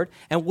the Lord,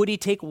 and would he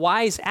take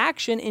wise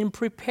action in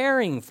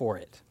preparing for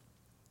it?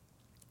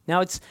 Now,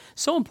 it's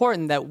so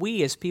important that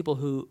we, as people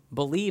who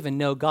believe and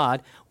know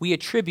God, we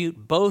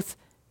attribute both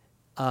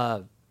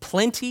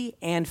plenty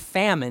and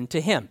famine to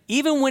him,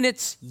 even when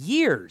it's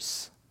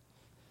years.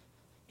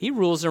 He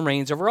rules and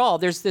reigns over all.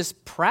 There's this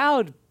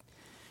proud,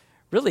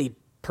 really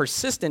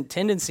persistent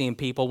tendency in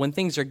people when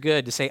things are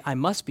good to say, I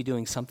must be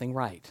doing something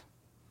right.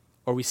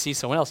 Or we see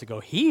someone else and go,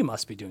 he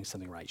must be doing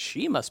something right.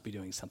 She must be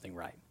doing something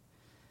right.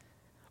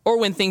 Or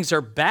when things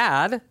are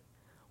bad,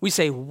 we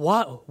say,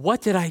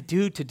 what did I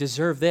do to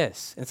deserve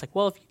this? And it's like,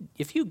 well,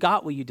 if you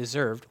got what you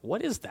deserved,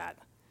 what is that?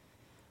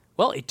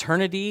 Well,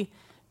 eternity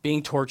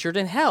being tortured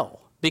in hell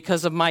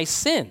because of my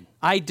sin.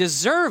 I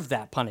deserve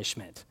that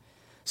punishment.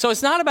 So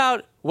it's not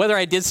about whether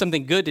I did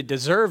something good to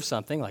deserve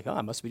something, like, oh,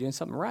 I must be doing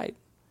something right.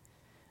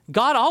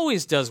 God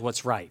always does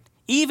what's right,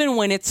 even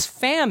when it's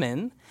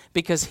famine,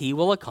 because he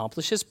will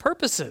accomplish his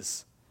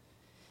purposes.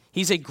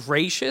 He's a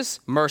gracious,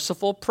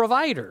 merciful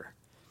provider.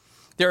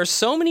 There are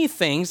so many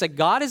things that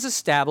God has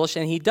established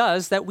and he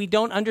does that we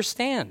don't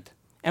understand.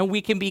 And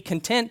we can be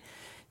content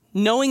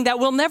knowing that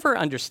we'll never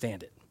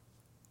understand it.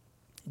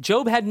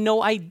 Job had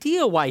no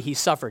idea why he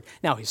suffered.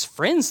 Now, his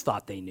friends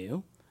thought they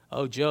knew.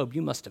 Oh, Job,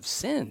 you must have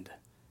sinned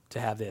to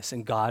have this.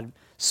 And God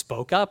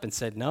spoke up and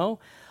said, no,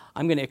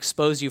 I'm going to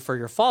expose you for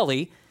your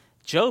folly.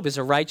 Job is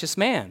a righteous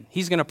man.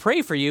 He's going to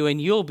pray for you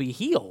and you'll be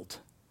healed.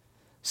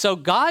 So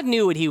God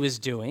knew what he was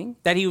doing,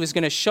 that he was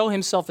going to show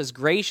himself as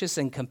gracious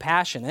and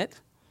compassionate.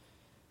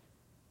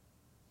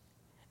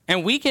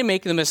 And we can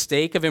make the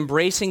mistake of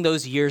embracing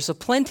those years of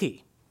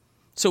plenty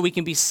so we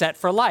can be set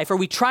for life, or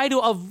we try to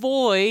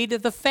avoid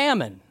the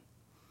famine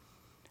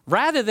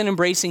rather than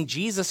embracing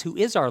Jesus, who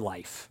is our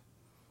life,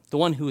 the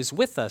one who is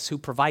with us, who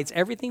provides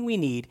everything we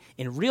need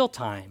in real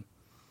time,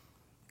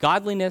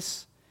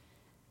 godliness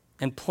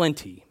and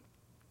plenty.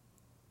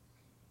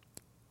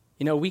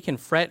 You know, we can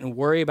fret and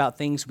worry about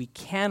things we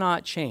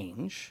cannot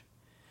change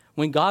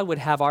when God would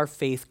have our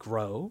faith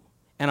grow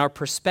and our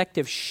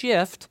perspective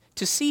shift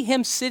to see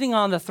him sitting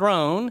on the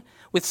throne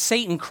with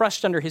Satan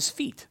crushed under his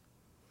feet.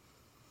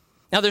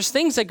 Now, there's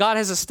things that God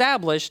has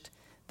established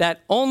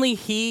that only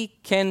he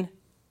can,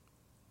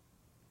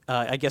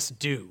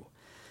 do.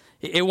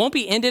 It won't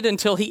be ended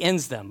until he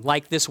ends them,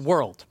 like this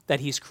world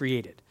that he's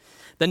created.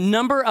 The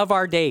number of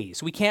our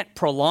days, we can't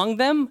prolong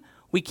them,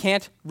 we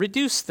can't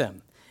reduce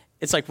them.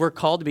 It's like we're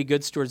called to be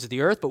good stewards of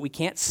the earth, but we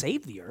can't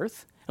save the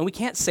earth, and we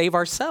can't save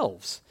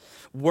ourselves.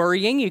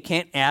 Worrying, you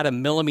can't add a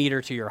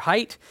millimeter to your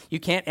height. You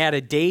can't add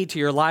a day to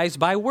your lives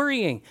by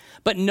worrying.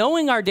 But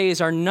knowing our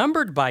days are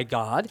numbered by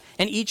God,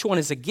 and each one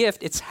is a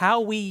gift, it's how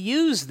we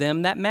use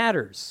them that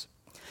matters.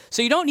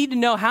 So you don't need to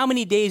know how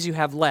many days you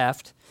have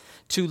left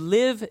to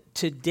live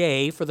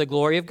today for the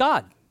glory of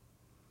God.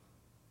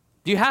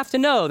 You have to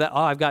know that,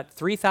 I've got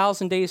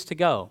 3,000 days to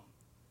go.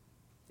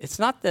 It's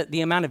not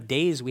the amount of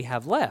days we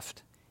have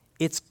left.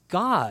 It's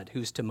God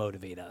who's to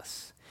motivate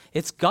us.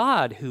 It's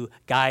God who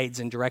guides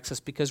and directs us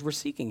because we're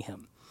seeking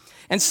him.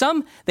 And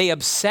some, they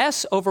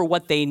obsess over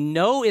what they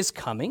know is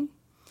coming.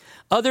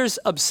 Others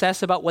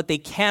obsess about what they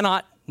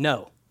cannot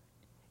know.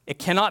 It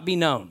cannot be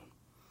known.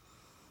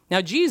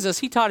 Now, Jesus,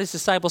 he taught his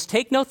disciples,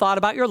 take no thought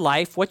about your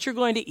life, what you're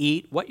going to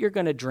eat, what you're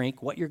going to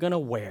drink, what you're going to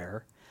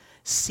wear.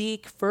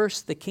 Seek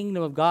first the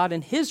kingdom of God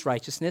and his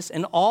righteousness,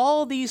 and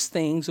all these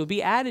things will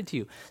be added to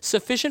you.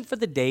 Sufficient for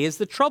the day is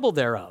the trouble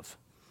thereof.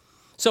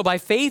 So by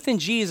faith in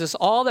Jesus,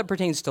 all that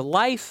pertains to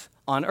life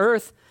on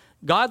earth,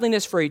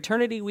 godliness for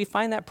eternity, we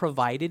find that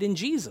provided in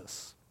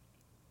Jesus.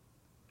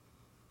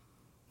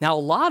 Now, a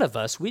lot of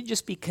us, we'd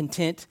just be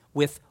content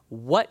with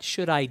what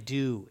should I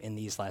do in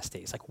these last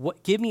days?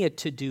 Like, give me a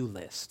to-do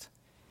list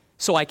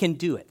so I can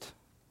do it.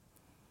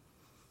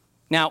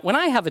 Now, when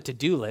I have a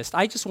to-do list,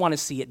 I just want to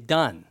see it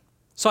done.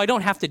 So I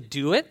don't have to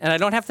do it, and I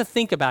don't have to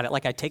think about it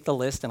like I take the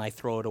list and I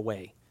throw it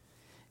away.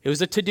 It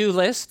was a to-do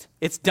list.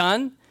 It's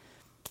done.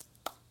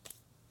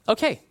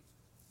 Okay.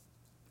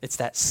 It's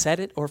that set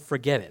it or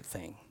forget it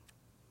thing.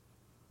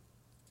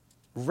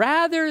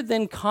 Rather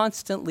than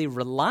constantly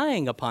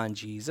relying upon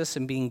Jesus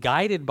and being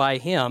guided by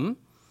him,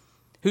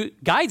 who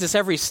guides us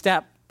every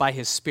step by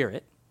his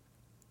Spirit,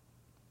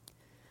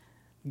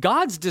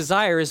 God's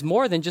desire is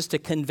more than just to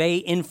convey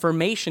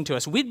information to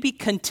us. We'd be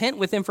content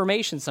with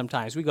information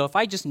sometimes. We go, if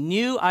I just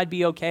knew, I'd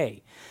be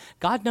okay.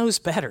 God knows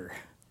better.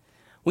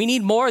 We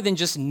need more than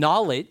just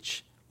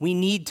knowledge. We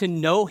need to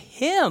know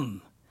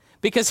him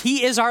because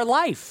he is our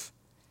life.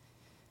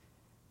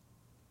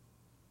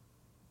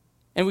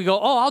 And we go,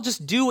 oh, I'll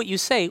just do what you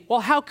say.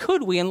 Well, how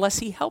could we unless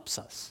he helps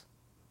us?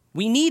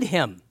 We need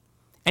him.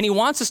 And he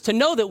wants us to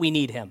know that we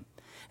need him.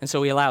 And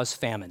so he allows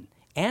famine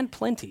and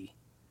plenty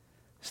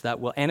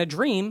and a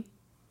dream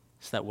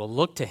so that we'll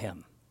look to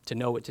him to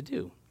know what to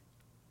do.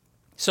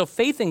 So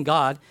faith in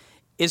God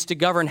is to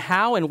govern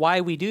how and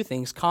why we do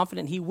things,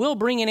 confident he will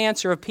bring an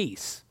answer of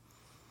peace.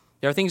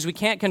 There are things we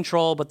can't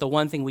control, but the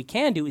one thing we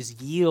can do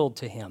is yield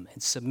to him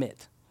and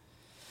submit.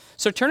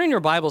 So turn in your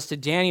Bibles to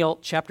Daniel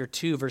chapter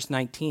 2, verse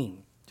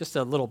 19. Just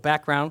a little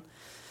background.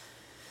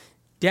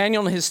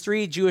 Daniel and his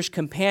 3 Jewish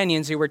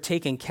companions, they were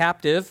taken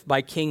captive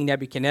by King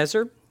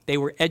Nebuchadnezzar. They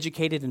were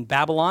educated in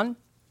Babylon.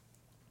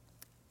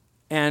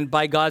 And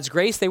by God's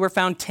grace, they were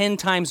found 10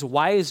 times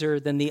wiser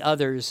than their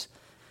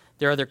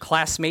other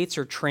classmates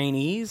or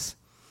trainees.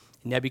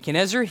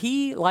 Nebuchadnezzar,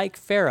 he, like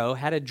Pharaoh,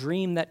 had a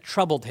dream that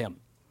troubled him.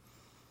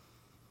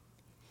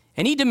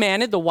 And he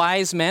demanded the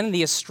wise men and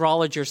the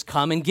astrologers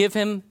come and give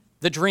him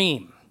the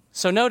dream.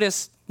 So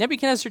notice,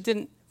 Nebuchadnezzar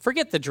didn't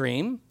forget the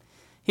dream.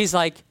 He's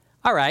like,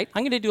 all right,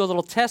 I'm going to do a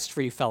little test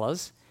for you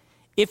fellas.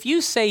 If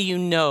you say you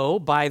know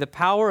by the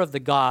power of the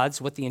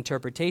gods what the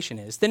interpretation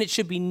is, then it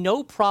should be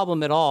no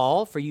problem at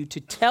all for you to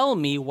tell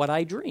me what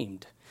I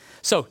dreamed.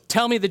 So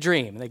tell me the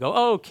dream. And they go,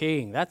 oh,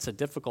 king, that's a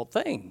difficult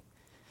thing.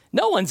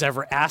 No one's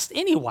ever asked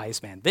any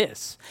wise man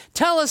this.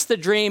 Tell us the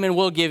dream and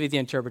we'll give you the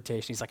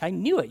interpretation. He's like, I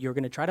knew it. You were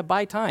going to try to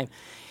buy time.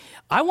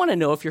 I want to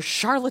know if you're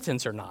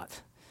charlatans or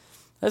not.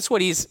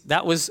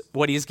 That was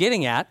what he's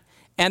getting at.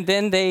 And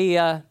then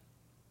they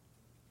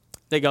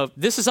go,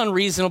 this is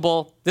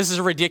unreasonable. This is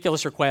a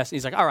ridiculous request. And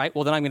he's like, all right,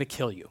 well, then I'm going to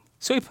kill you.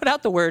 So he put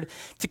out the word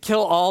to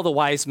kill all the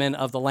wise men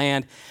of the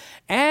land.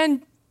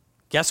 And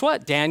guess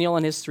what? Daniel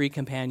and his 3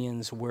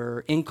 companions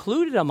were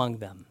included among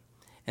them.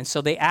 And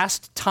so they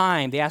asked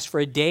time. They asked for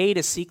a day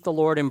to seek the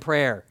Lord in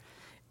prayer.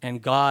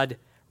 And God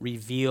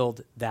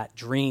revealed that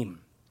dream.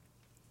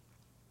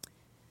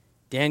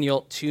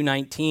 Daniel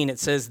 2:19, it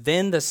says,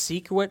 then the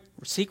secret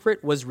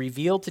was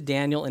revealed to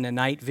Daniel in a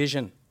night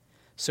vision.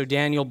 So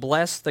Daniel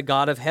blessed the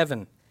God of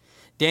heaven.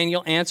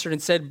 Daniel answered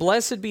and said,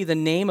 blessed be the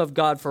name of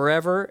God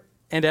forever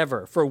and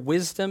ever, for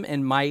wisdom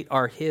and might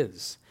are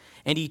his.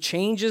 And he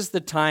changes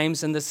the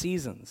times and the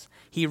seasons.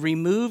 He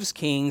removes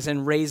kings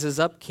and raises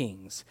up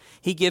kings.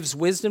 He gives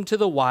wisdom to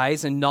the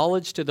wise and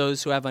knowledge to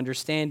those who have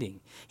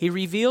understanding. He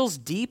reveals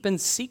deep and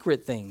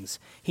secret things.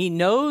 He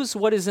knows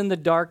what is in the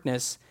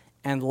darkness,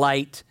 and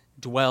light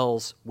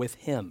dwells with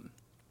him.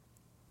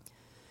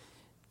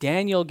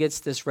 Daniel gets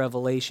this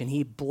revelation.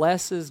 He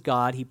blesses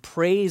God. He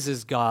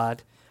praises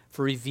God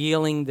for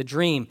revealing the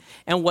dream.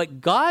 And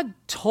what God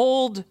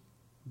told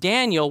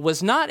Daniel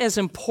was not as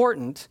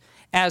important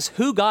as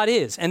who God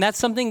is. And that's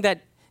something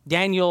that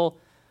Daniel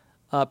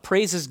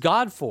praises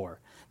God for,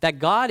 that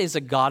God is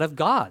a God of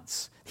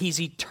gods. He's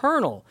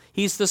eternal.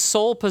 He's the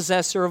sole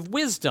possessor of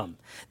wisdom,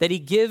 that he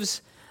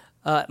gives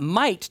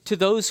might to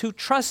those who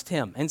trust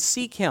him and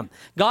seek him.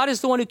 God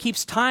is the one who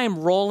keeps time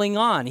rolling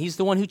on. He's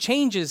the one who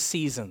changes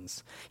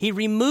seasons. He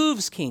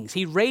removes kings.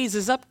 He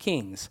raises up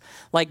kings.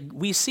 Like,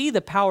 we see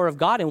the power of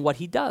God in what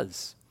he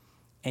does.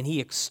 And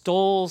he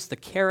extols the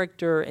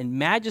character and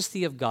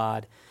majesty of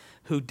God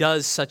who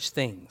does such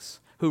things,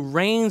 who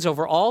reigns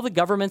over all the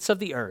governments of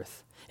the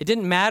earth. It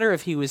didn't matter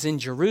if he was in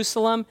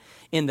Jerusalem,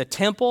 in the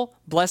temple,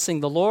 blessing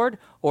the Lord,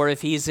 or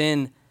if he's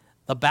in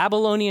a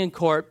Babylonian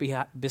court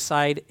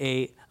beside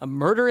a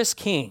murderous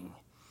king.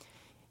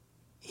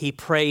 He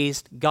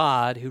praised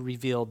God who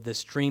revealed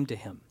this dream to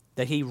him,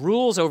 that he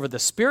rules over the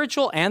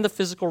spiritual and the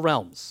physical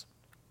realms.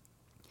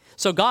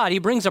 So God, he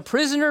brings a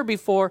prisoner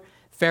before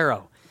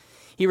Pharaoh.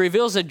 He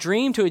reveals a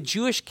dream to a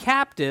Jewish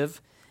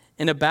captive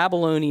in a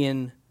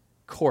Babylonian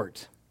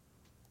court.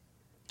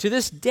 To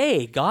this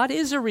day, God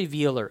is a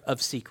revealer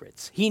of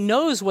secrets. He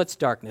knows what's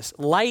darkness.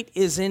 Light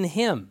is in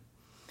him.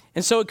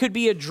 And so it could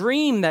be a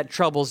dream that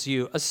troubles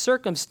you, a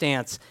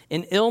circumstance,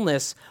 an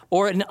illness,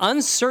 or an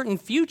uncertain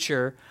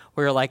future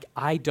where you're like,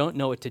 I don't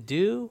know what to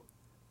do.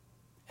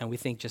 And we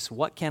think, just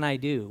what can I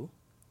do?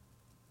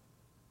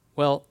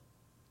 Well,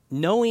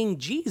 knowing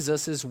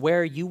Jesus is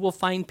where you will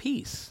find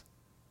peace.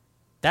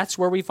 That's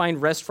where we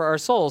find rest for our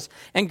souls.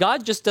 And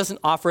God just doesn't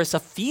offer us a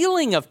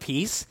feeling of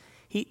peace.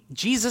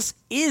 Jesus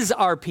is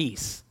our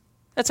peace.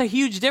 That's a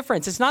huge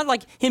difference. It's not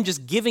like him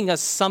just giving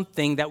us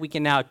something that we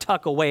can now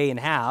tuck away and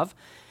have.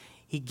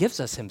 He gives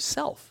us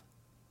himself.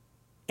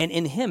 and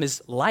in him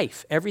is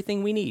life,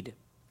 everything we need.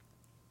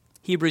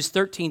 Hebrews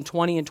 13,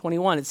 20 and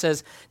 21, it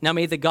says, "Now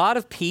may the God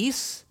of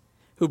peace,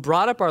 who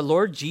brought up our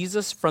Lord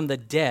Jesus from the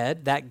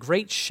dead, that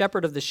great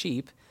shepherd of the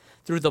sheep,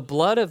 through the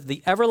blood of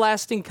the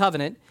everlasting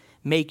covenant,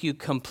 make you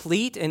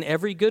complete in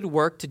every good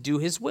work to do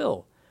his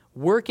will,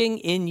 working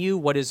in you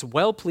what is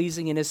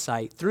well-pleasing in his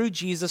sight, through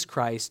Jesus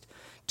Christ,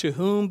 to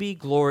whom be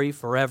glory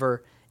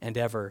forever and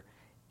ever.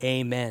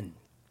 Amen."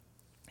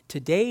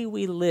 Today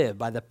we live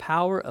by the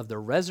power of the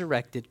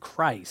resurrected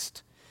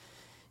Christ,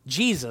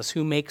 Jesus,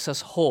 who makes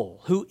us whole,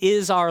 who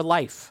is our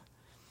life.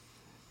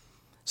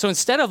 So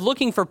instead of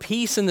looking for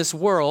peace in this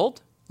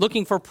world,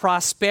 looking for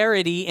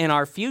prosperity in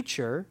our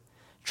future,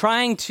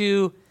 trying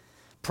to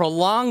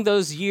prolong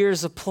those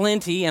years of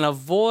plenty and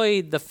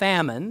avoid the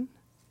famine,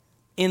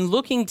 in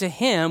looking to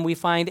him, we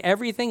find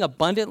everything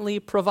abundantly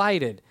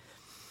provided.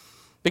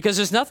 Because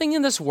there's nothing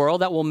in this world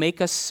that will make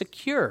us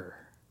secure.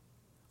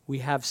 We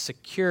have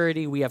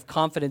security, we have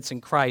confidence in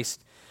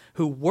Christ,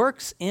 who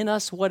works in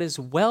us what is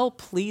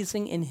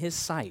well-pleasing in his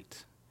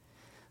sight.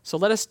 So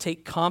let us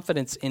take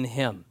confidence in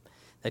him,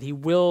 that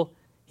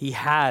he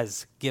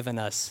has given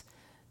us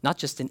not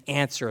just an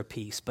answer of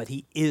peace, but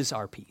he is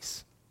our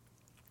peace.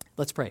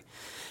 Let's pray.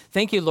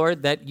 Thank you,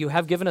 Lord, that you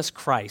have given us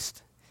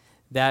Christ,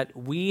 that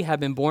we have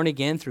been born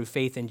again through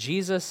faith in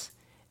Jesus,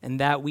 and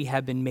that we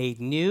have been made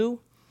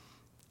new.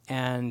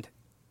 And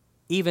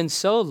even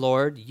so,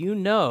 Lord, you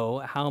know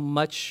how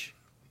much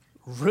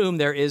room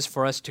there is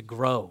for us to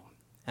grow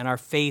and our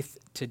faith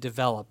to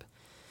develop,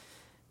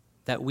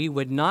 that we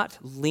would not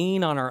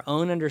lean on our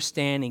own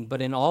understanding,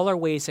 but in all our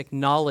ways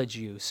acknowledge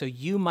you so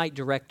you might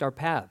direct our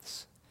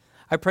paths.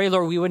 I pray,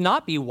 Lord, we would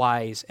not be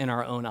wise in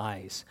our own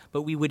eyes,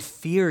 but we would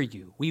fear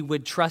you, we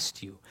would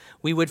trust you,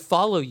 we would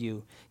follow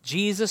you,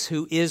 Jesus,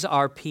 who is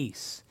our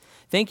peace.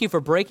 Thank you for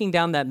breaking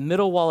down that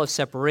middle wall of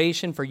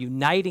separation, for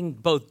uniting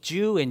both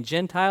Jew and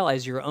Gentile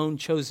as your own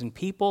chosen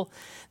people,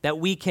 that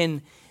we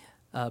can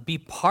be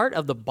part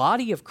of the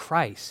body of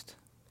Christ,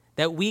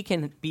 that we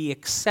can be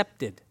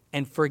accepted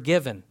and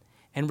forgiven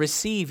and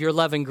receive your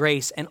love and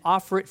grace and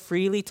offer it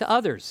freely to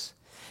others.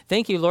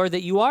 Thank you, Lord,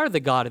 that you are the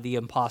God of the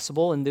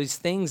impossible and those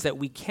things that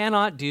we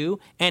cannot do,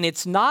 and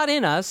it's not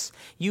in us.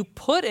 You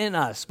put in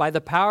us by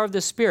the power of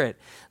the Spirit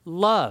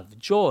love,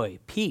 joy,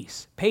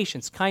 peace,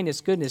 patience,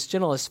 kindness, goodness,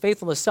 gentleness,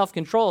 faithfulness,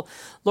 self-control.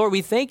 Lord,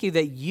 we thank you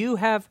that you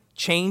have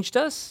changed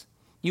us.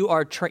 You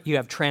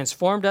have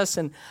transformed us,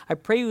 and I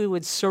pray we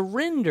would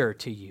surrender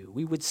to you.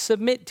 We would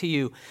submit to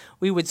you.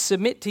 We would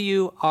submit to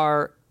you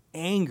our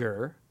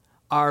anger,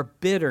 our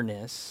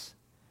bitterness,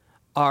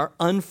 our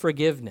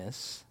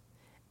unforgiveness,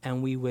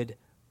 and we would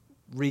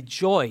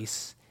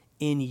rejoice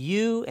in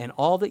you and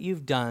all that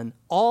you've done,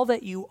 all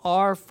that you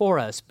are for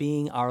us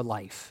being our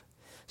life.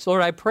 So,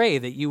 Lord, I pray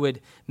that you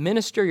would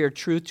minister your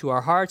truth to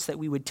our hearts, that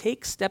we would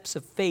take steps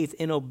of faith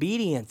in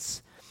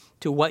obedience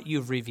to what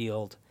you've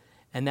revealed,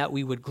 and that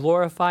we would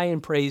glorify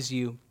and praise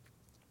you,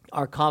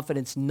 our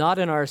confidence not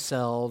in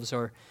ourselves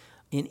or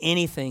in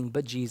anything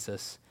but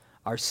Jesus,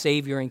 our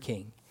Savior and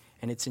King.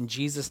 And it's in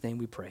Jesus' name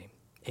we pray.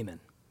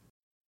 Amen.